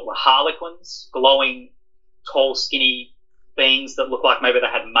I thought were harlequins, glowing, tall, skinny beings that looked like maybe they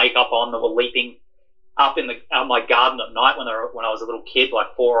had makeup on, that were leaping up in my garden at night when I was a little kid,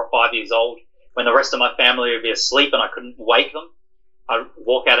 like 4 or 5 years old, when the rest of my family would be asleep and I couldn't wake them. I'd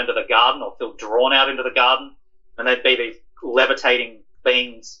walk out into the garden or feel drawn out into the garden, and there'd be these levitating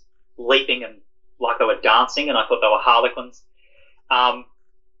beings leaping and like they were dancing, and I thought they were harlequins.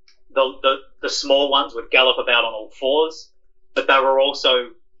 The small ones would gallop about on all fours, but they were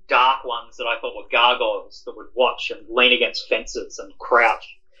also dark ones that I thought were gargoyles that would watch and lean against fences and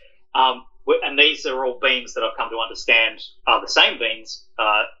crouch. And these are all beings that I've come to understand are the same beings,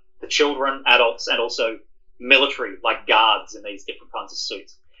 the children, adults, and also military, like guards in these different kinds of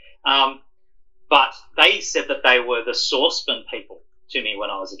suits. But they said that they were the saucepan people to me when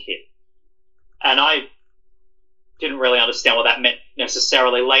I was a kid. And I didn't really understand what that meant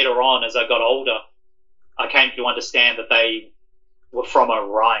necessarily. Later on, as I got older, I came to understand that they were from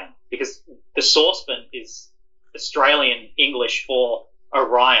Orion, because the saucepan is Australian English for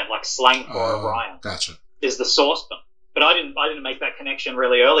Orion, like slang for Orion. Gotcha. Is the saucepan. But I didn't make that connection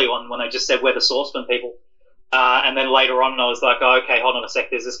really early on when I just said we're the Saucepan people. And then later on I was like, oh, okay, hold on a sec,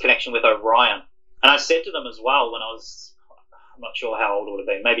 there's this connection with Orion. And I said to them as well when I was, I'm not sure how old it would have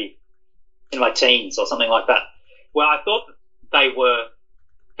been, maybe in my teens or something like that, where I thought they were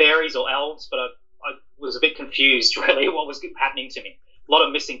fairies or elves, but I was a bit confused really what was happening to me. A lot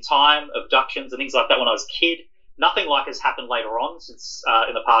of missing time, abductions and things like that when I was a kid. Nothing like has happened later on since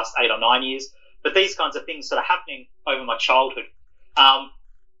in the past 8 or 9 years. But these kinds of things that are happening over my childhood.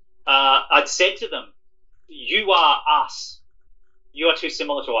 I'd said to them, you are us. You are too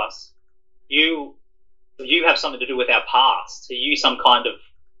similar to us. You have something to do with our past. Are you some kind of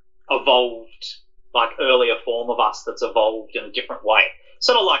evolved, like earlier form of us that's evolved in a different way?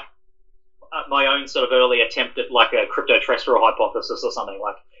 Sort of like my own sort of early attempt at like a cryptoterrestrial hypothesis or something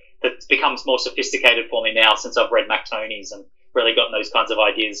like that becomes more sophisticated for me now since I've read Tony's and really gotten those kinds of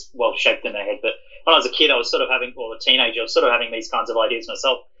ideas well shaped in my head. But when I was a kid, I was sort of having, or a teenager, I was sort of having these kinds of ideas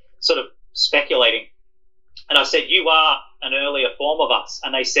myself, sort of speculating. And I said, you are an earlier form of us.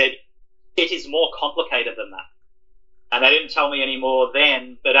 And they said, it is more complicated than that. And they didn't tell me any more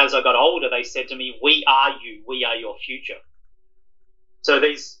then, but as I got older, they said to me, we are you, we are your future. So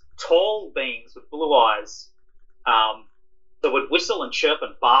these tall beings with blue eyes that would whistle and chirp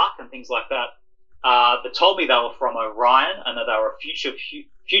and bark and things like that, that told me they were from Orion and that they were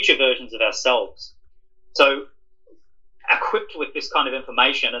future versions of ourselves. So equipped with this kind of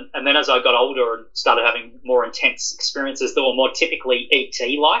information, and then as I got older and started having more intense experiences that were more typically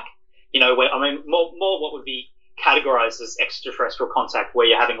ET-like, where, I mean, more what would be categorized as extraterrestrial contact, where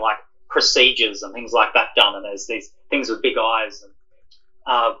you're having like procedures and things like that done, and there's these things with big eyes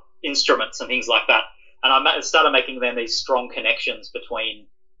and instruments and things like that. And I started making then these strong connections between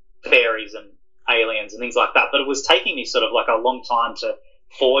fairies and aliens and things like that. But it was taking me sort of like a long time to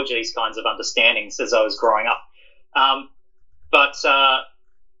forge these kinds of understandings as I was growing up.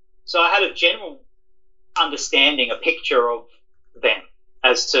 So I had a general understanding, a picture of them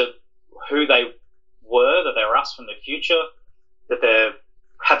as to who they were, that they were us from the future, that they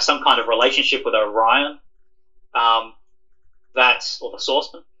have some kind of relationship with Orion, or the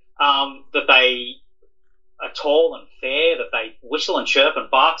Saucepan, that they are tall and fair, that they whistle and chirp and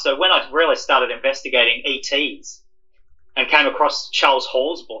bark. So when I really started investigating ETs and came across Charles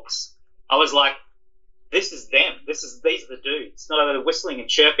Hall's books, I was like, this is them. These are the dudes. Not only whistling and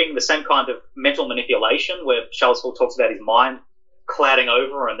chirping, the same kind of mental manipulation where Charles Hall talks about his mind clouding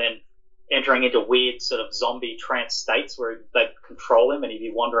over and then entering into weird sort of zombie trance states where they'd control him and he'd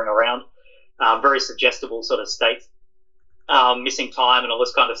be wandering around, very suggestible sort of states, missing time and all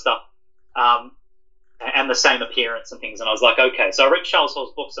this kind of stuff, and the same appearance and things. And I was like, okay. So I read Charles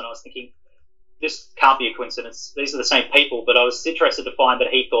Hall's books and I was thinking, this can't be a coincidence. These are the same people, but I was interested to find that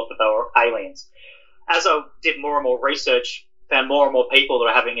he thought that they were aliens. As I did more and more research, found more and more people that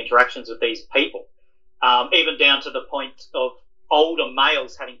are having interactions with these people, even down to the point of older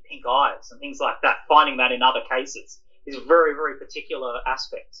males having pink eyes and things like that, finding that in other cases is very, very particular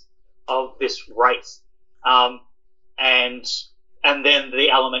aspects of this race. And then the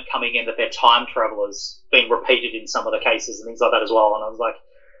element coming in that they're time travelers being repeated in some of the cases and things like that as well. And I was like,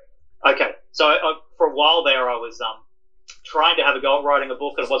 okay. So for a while there, I was trying to have a go at writing a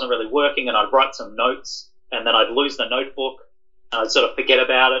book and it wasn't really working, and I'd write some notes and then I'd lose the notebook and I'd sort of forget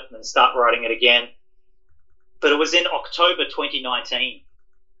about it and then start writing it again. But it was in October 2019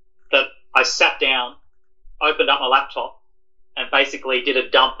 that I sat down, opened up my laptop and basically did a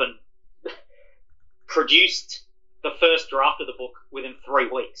dump and produced the first draft of the book within 3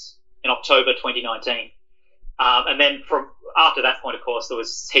 weeks in October 2019. And then from after that point, of course, there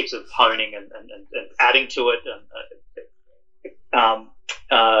was heaps of honing and adding to it and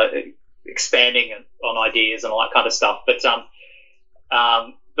expanding on ideas and all that kind of stuff. But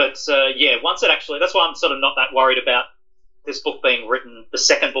once it actually, that's why I'm sort of not that worried about this book being written, the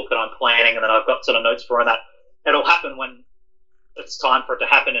second book that I'm planning, and then I've got sort of notes for that. It'll happen when it's time for it to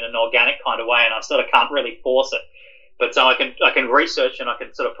happen in an organic kind of way, and I sort of can't really force it. But I can research and I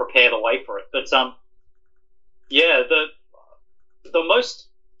can sort of prepare the way for it. But the most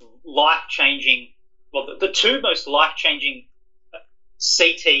life-changing, the two most life-changing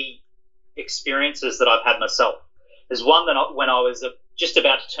CT experiences that I've had myself is one that when I was just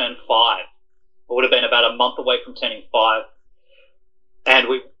about to turn 5. I would have been about a month away from turning 5. And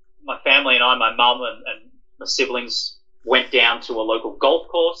my family and I, my mum and my siblings, went down to a local golf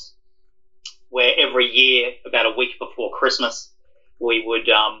course where every year, about a week before Christmas, we would,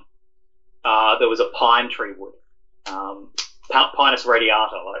 there was a pine tree wood, Pinus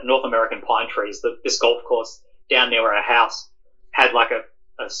radiata, like North American pine trees. This golf course down near our house had like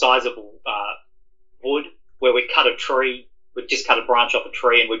a sizable wood where we'd cut a tree, we'd just cut a branch off a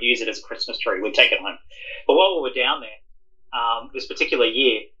tree and we'd use it as a Christmas tree. We'd take it home. But while we were down there, this particular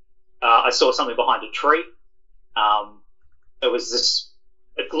year, I saw something behind a tree.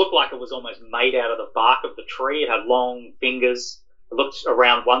 It looked like it was almost made out of the bark of the tree. It had long fingers. It looked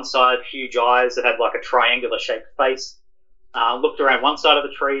around one side, huge eyes. It had like a triangular shaped face. Looked around one side of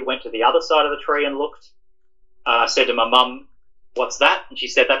the tree, went to the other side of the tree and looked. I said to my mum, "What's that?" And she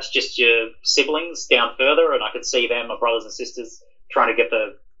said, "That's just your siblings down further." And I could see them, my brothers and sisters, trying to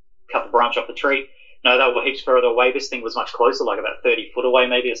cut the branch off the tree. No, they were heaps further away. This thing was much closer, like about 30 foot away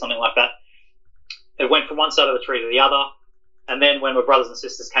maybe or something like that. It went from one side of the tree to the other. And then when my brothers and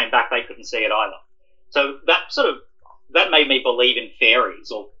sisters came back, they couldn't see it either. So that made me believe in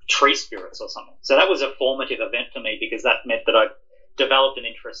fairies or tree spirits or something. So that was a formative event for me because that meant that I developed an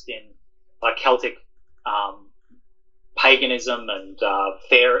interest in like Celtic paganism and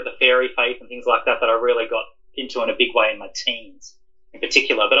the fairy faith and things like that I really got into in a big way in my teens in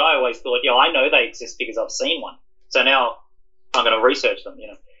particular. But I always thought, I know they exist because I've seen one. So now I'm going to research them,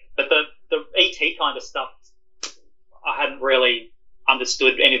 But the ET kind of stuff, I hadn't really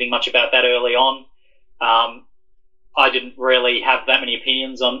understood anything much about that early on. I didn't really have that many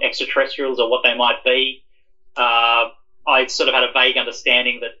opinions on extraterrestrials or what they might be. I sort of had a vague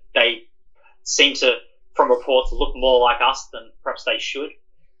understanding that they seem to, from reports, look more like us than perhaps they should.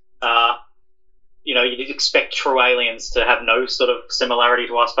 You'd expect true aliens to have no sort of similarity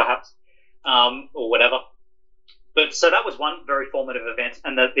to us, perhaps, or whatever. But so that was one very formative event,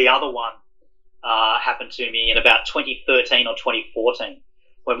 and the other one happened to me in about 2013 or 2014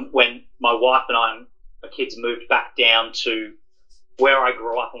 when my wife and I and my kids moved back down to where I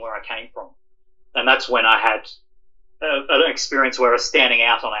grew up and where I came from. And that's when I had an experience where I was standing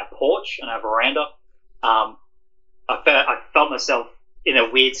out on our porch and our veranda. I felt myself in a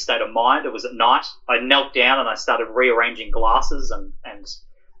weird state of mind. It was at night. I knelt down and I started rearranging glasses and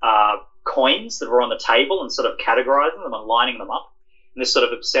coins that were on the table and sort of categorizing them and lining them up in this sort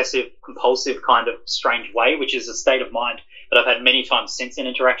of obsessive, compulsive kind of strange way, which is a state of mind that I've had many times since in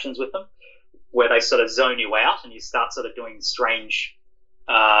interactions with them, where they sort of zone you out and you start sort of doing strange,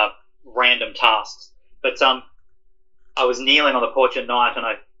 random tasks. But I was kneeling on the porch at night and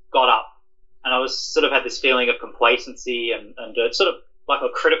I got up and I was sort of had this feeling of complacency and sort of like a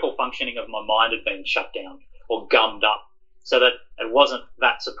critical functioning of my mind had been shut down or gummed up, so that it wasn't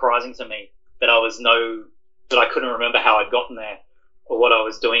that surprising to me that I couldn't remember how I'd gotten there or what I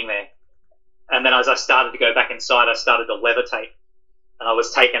was doing there. And then as I started to go back inside, I started to levitate and I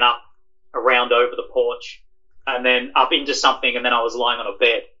was taken up around over the porch and then up into something, and then I was lying on a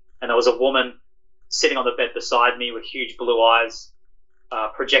bed and there was a woman sitting on the bed beside me with huge blue eyes,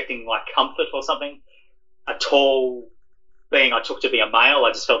 projecting like comfort or something. A tall being I took to be a male.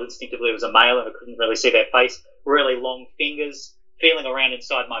 I just felt instinctively it was a male and I couldn't really see their face. Really long fingers, feeling around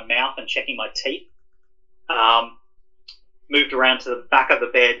inside my mouth and checking my teeth. Moved around to the back of the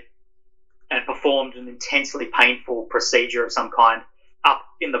bed and performed an intensely painful procedure of some kind up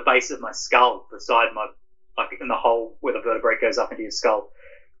in the base of my skull, beside like in the hole where the vertebrae goes up into your skull.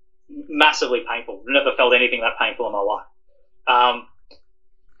 Massively painful. Never felt anything that painful in my life.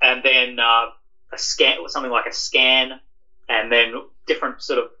 And then a scan, something like a scan, and then different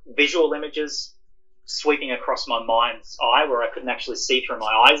sort of visual images sweeping across my mind's eye where I couldn't actually see through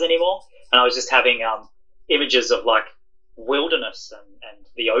my eyes anymore. And I was just having images of like wilderness and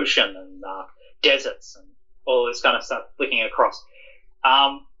the ocean and deserts and all this kind of stuff flicking across.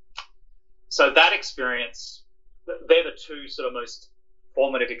 So that experience, they're the two sort of most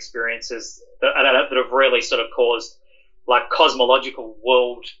formative experiences that have really sort of caused like cosmological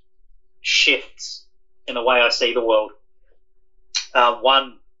world shifts in the way I see the world.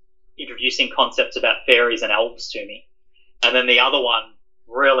 One introducing concepts about fairies and elves to me, and then the other one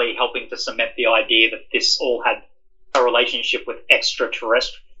really helping to cement the idea that this all had a relationship with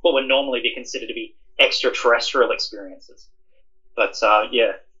extraterrestrial, what would normally be considered to be extraterrestrial experiences. But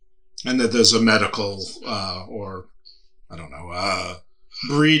yeah. And that there's a medical or, I don't know,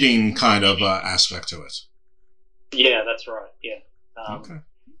 breeding kind of aspect to it. Yeah, that's right, yeah. Okay.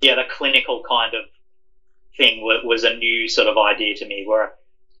 Yeah, the clinical kind of thing was a new sort of idea to me, where,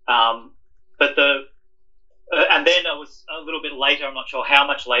 but and then it was a little bit later, I'm not sure how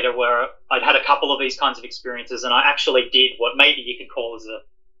much later, where I'd had a couple of these kinds of experiences, and I actually did what maybe you could call as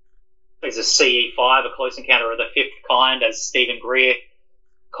a CE5, a close encounter of the fifth kind, as Stephen Greer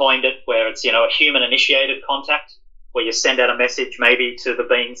coined it, where it's, a human-initiated contact, where you send out a message maybe to the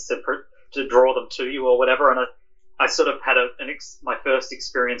beings to draw them to you or whatever. And I sort of had my first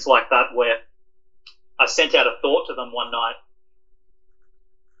experience like that, where I sent out a thought to them one night,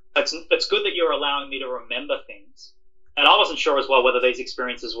 it's good that you're allowing me to remember things. And I wasn't sure as well whether these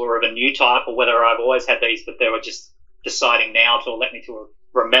experiences were of a new type or whether I've always had these, but they were just deciding now to let me to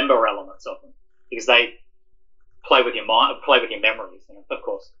remember elements of them, because they play with your mind, play with your memories, of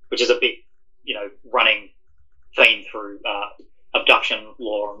course, which is a big, running theme through abduction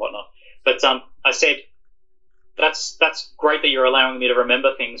law and whatnot. But I said, that's great that you're allowing me to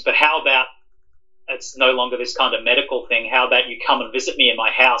remember things, but how about it's no longer this kind of medical thing? How about you come and visit me in my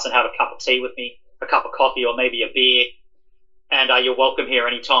house and have a cup of tea with me, a cup of coffee or maybe a beer, and you're welcome here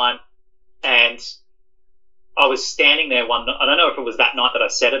anytime. And I was standing there one night, I don't know if it was that night that I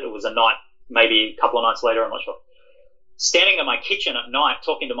said it, it was a night, maybe a couple of nights later, I'm not sure, standing in my kitchen at night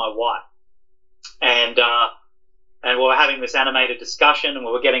talking to my wife. And we were having this animated discussion and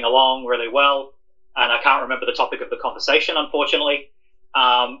we were getting along really well. And I can't remember the topic of the conversation, unfortunately.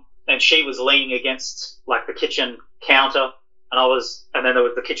 And she was leaning against like the kitchen counter, and then there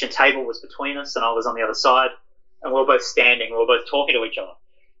was the kitchen table was between us, and I was on the other side, and we were both standing, we were both talking to each other.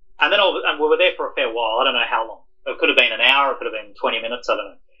 And then and we were there for a fair while. I don't know how long. It could have been an hour, it could have been 20 minutes, I don't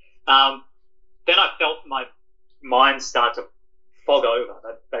know. Then I felt my mind start to fog over,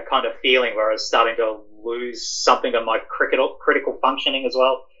 that kind of feeling where I was starting to lose something of my critical functioning as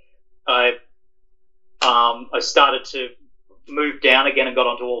well. I started to move down again and got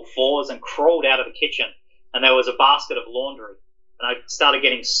onto all fours and crawled out of the kitchen, and there was a basket of laundry, and I started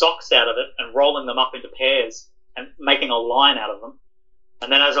getting socks out of it and rolling them up into pairs and making a line out of them.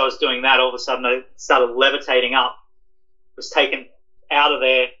 And then as I was doing that, all of a sudden I started levitating up, was taken out of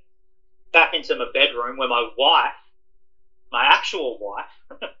there back into my bedroom where my wife, my actual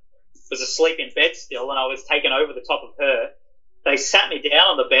wife, was asleep in bed still, and I was taken over the top of her. They sat me down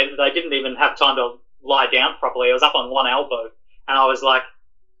on the bed, but they didn't even have time to lie down properly. I was up on one elbow, and I was like,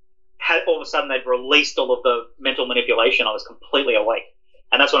 all of a sudden they'd released all of the mental manipulation. I was completely awake.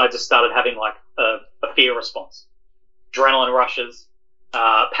 And that's when I just started having like a fear response. Adrenaline rushes,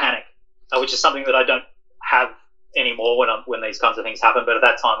 panic, which is something that I don't have anymore when these kinds of things happen. But at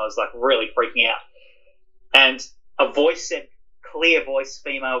that time I was like really freaking out. And a voice said, clear voice,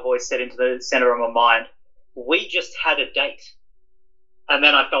 female voice said into the center of my mind, "We just had a date." And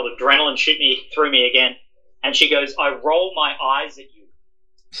then I felt adrenaline shoot through me again. And she goes, "I roll my eyes at you."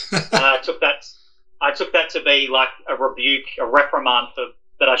 And I took that to be like a rebuke, a reprimand for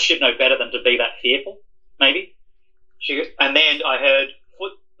that I should know better than to be that fearful, maybe. And then I heard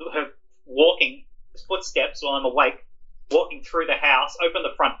her walking, footsteps while I'm awake, walking through the house, open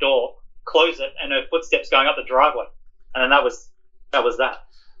the front door, close it, and her footsteps going up the driveway. And then that was that.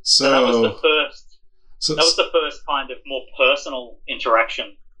 So that was the first. That was the first kind of more personal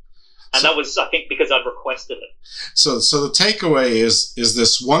interaction. And that was, I think, because I'd requested it. So the takeaway is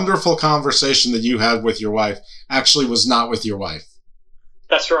this wonderful conversation that you had with your wife actually was not with your wife.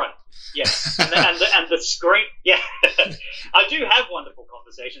 That's right. Yes. And the screen, yeah. I do have wonderful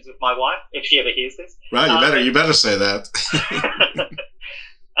conversations with my wife, if she ever hears this. Right, you better say that.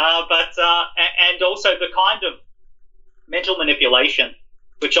 And also the kind of mental manipulation,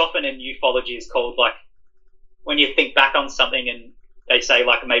 which often in ufology is called, like, when you think back on something and they say,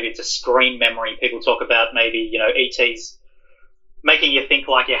 like, maybe it's a screen memory. People talk about maybe, ETs making you think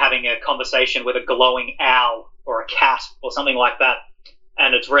like you're having a conversation with a glowing owl or a cat or something like that.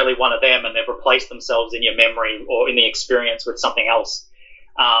 And it's really one of them, and they've replaced themselves in your memory or in the experience with something else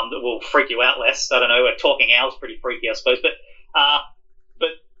that will freak you out less. I don't know, a talking owl's pretty freaky, I suppose. But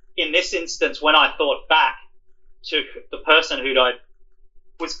in this instance, when I thought back to the person who I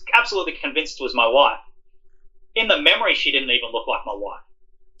was absolutely convinced was my wife, in the memory, she didn't even look like my wife.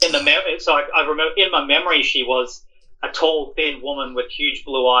 So I remember in my memory, she was a tall, thin woman with huge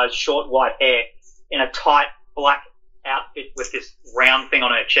blue eyes, short white hair, in a tight black outfit with this round thing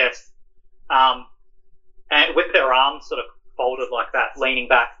on her chest, and with her arms sort of folded like that, leaning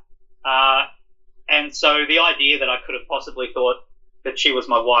back. And so the idea that I could have possibly thought that she was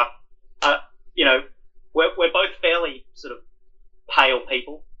my wife, we're both fairly sort of pale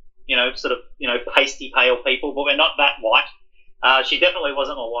people. Pasty pale people, but we're not that white. She definitely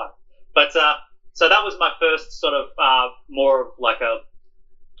wasn't my wife. But so that was my first sort of more of like a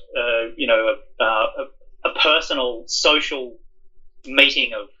personal, social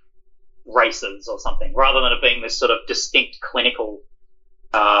meeting of races or something, rather than it being this sort of distinct clinical,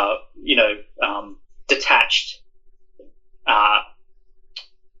 detached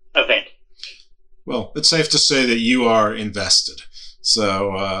event. Well, it's safe to say that you are invested.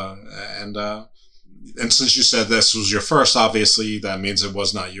 So, and since you said this was your first, obviously that means it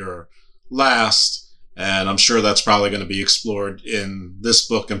was not your last, and I'm sure that's probably going to be explored in this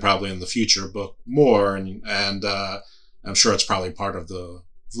book and probably in the future book more, and I'm sure it's probably part of the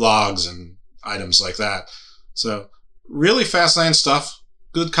vlogs and items like that. So really fascinating stuff.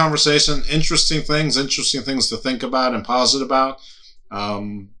 Good conversation, interesting things to think about and posit about.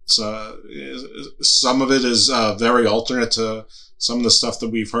 So some of it is very alternate to some of the stuff that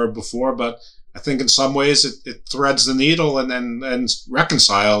we've heard before, but I think in some ways it threads the needle and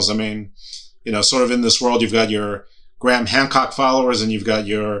reconciles. I mean, sort of in this world, you've got your Graham Hancock followers and you've got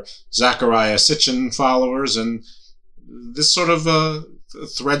your Zachariah Sitchin followers, and this sort of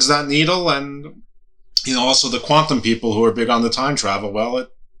threads that needle. And also the quantum people who are big on the time travel. Well, it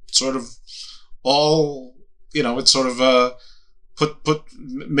sort of all it sort of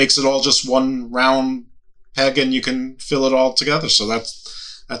makes it all just one round peg, and you can fill it all together. So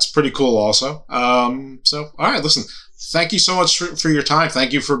that's pretty cool also. So all right, listen, thank you so much for your time.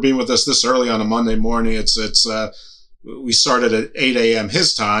 Thank you for being with us this early on a Monday morning. It's we started at 8 a.m.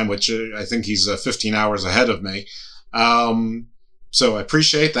 his time, which I think he's 15 hours ahead of me. So I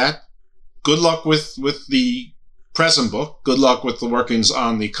appreciate that. Good luck with the present book. Good luck with the workings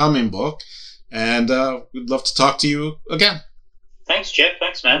on the coming book. And we'd love to talk to you again. Thanks, Jeff.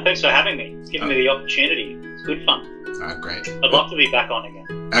 Thanks, man. Thanks for having me. It's given me the opportunity. It's good fun. All right, great. I'd love to be back on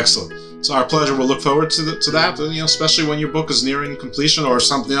again. Excellent. It's our pleasure. We'll look forward to that, especially when your book is nearing completion or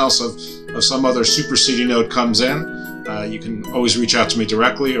something else of some other superseding note comes in. You can always reach out to me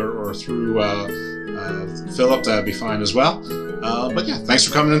directly or through Philip. That'd be fine as well. But yeah, thanks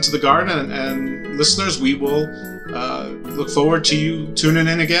for coming into the garden. And listeners, we will look forward to you tuning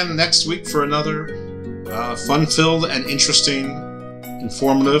in again next week for another fun-filled and interesting,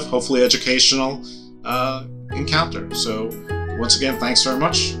 informative, hopefully educational encounter. So once again, thanks very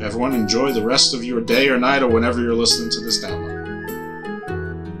much. Everyone, enjoy the rest of your day or night or whenever you're listening to this down.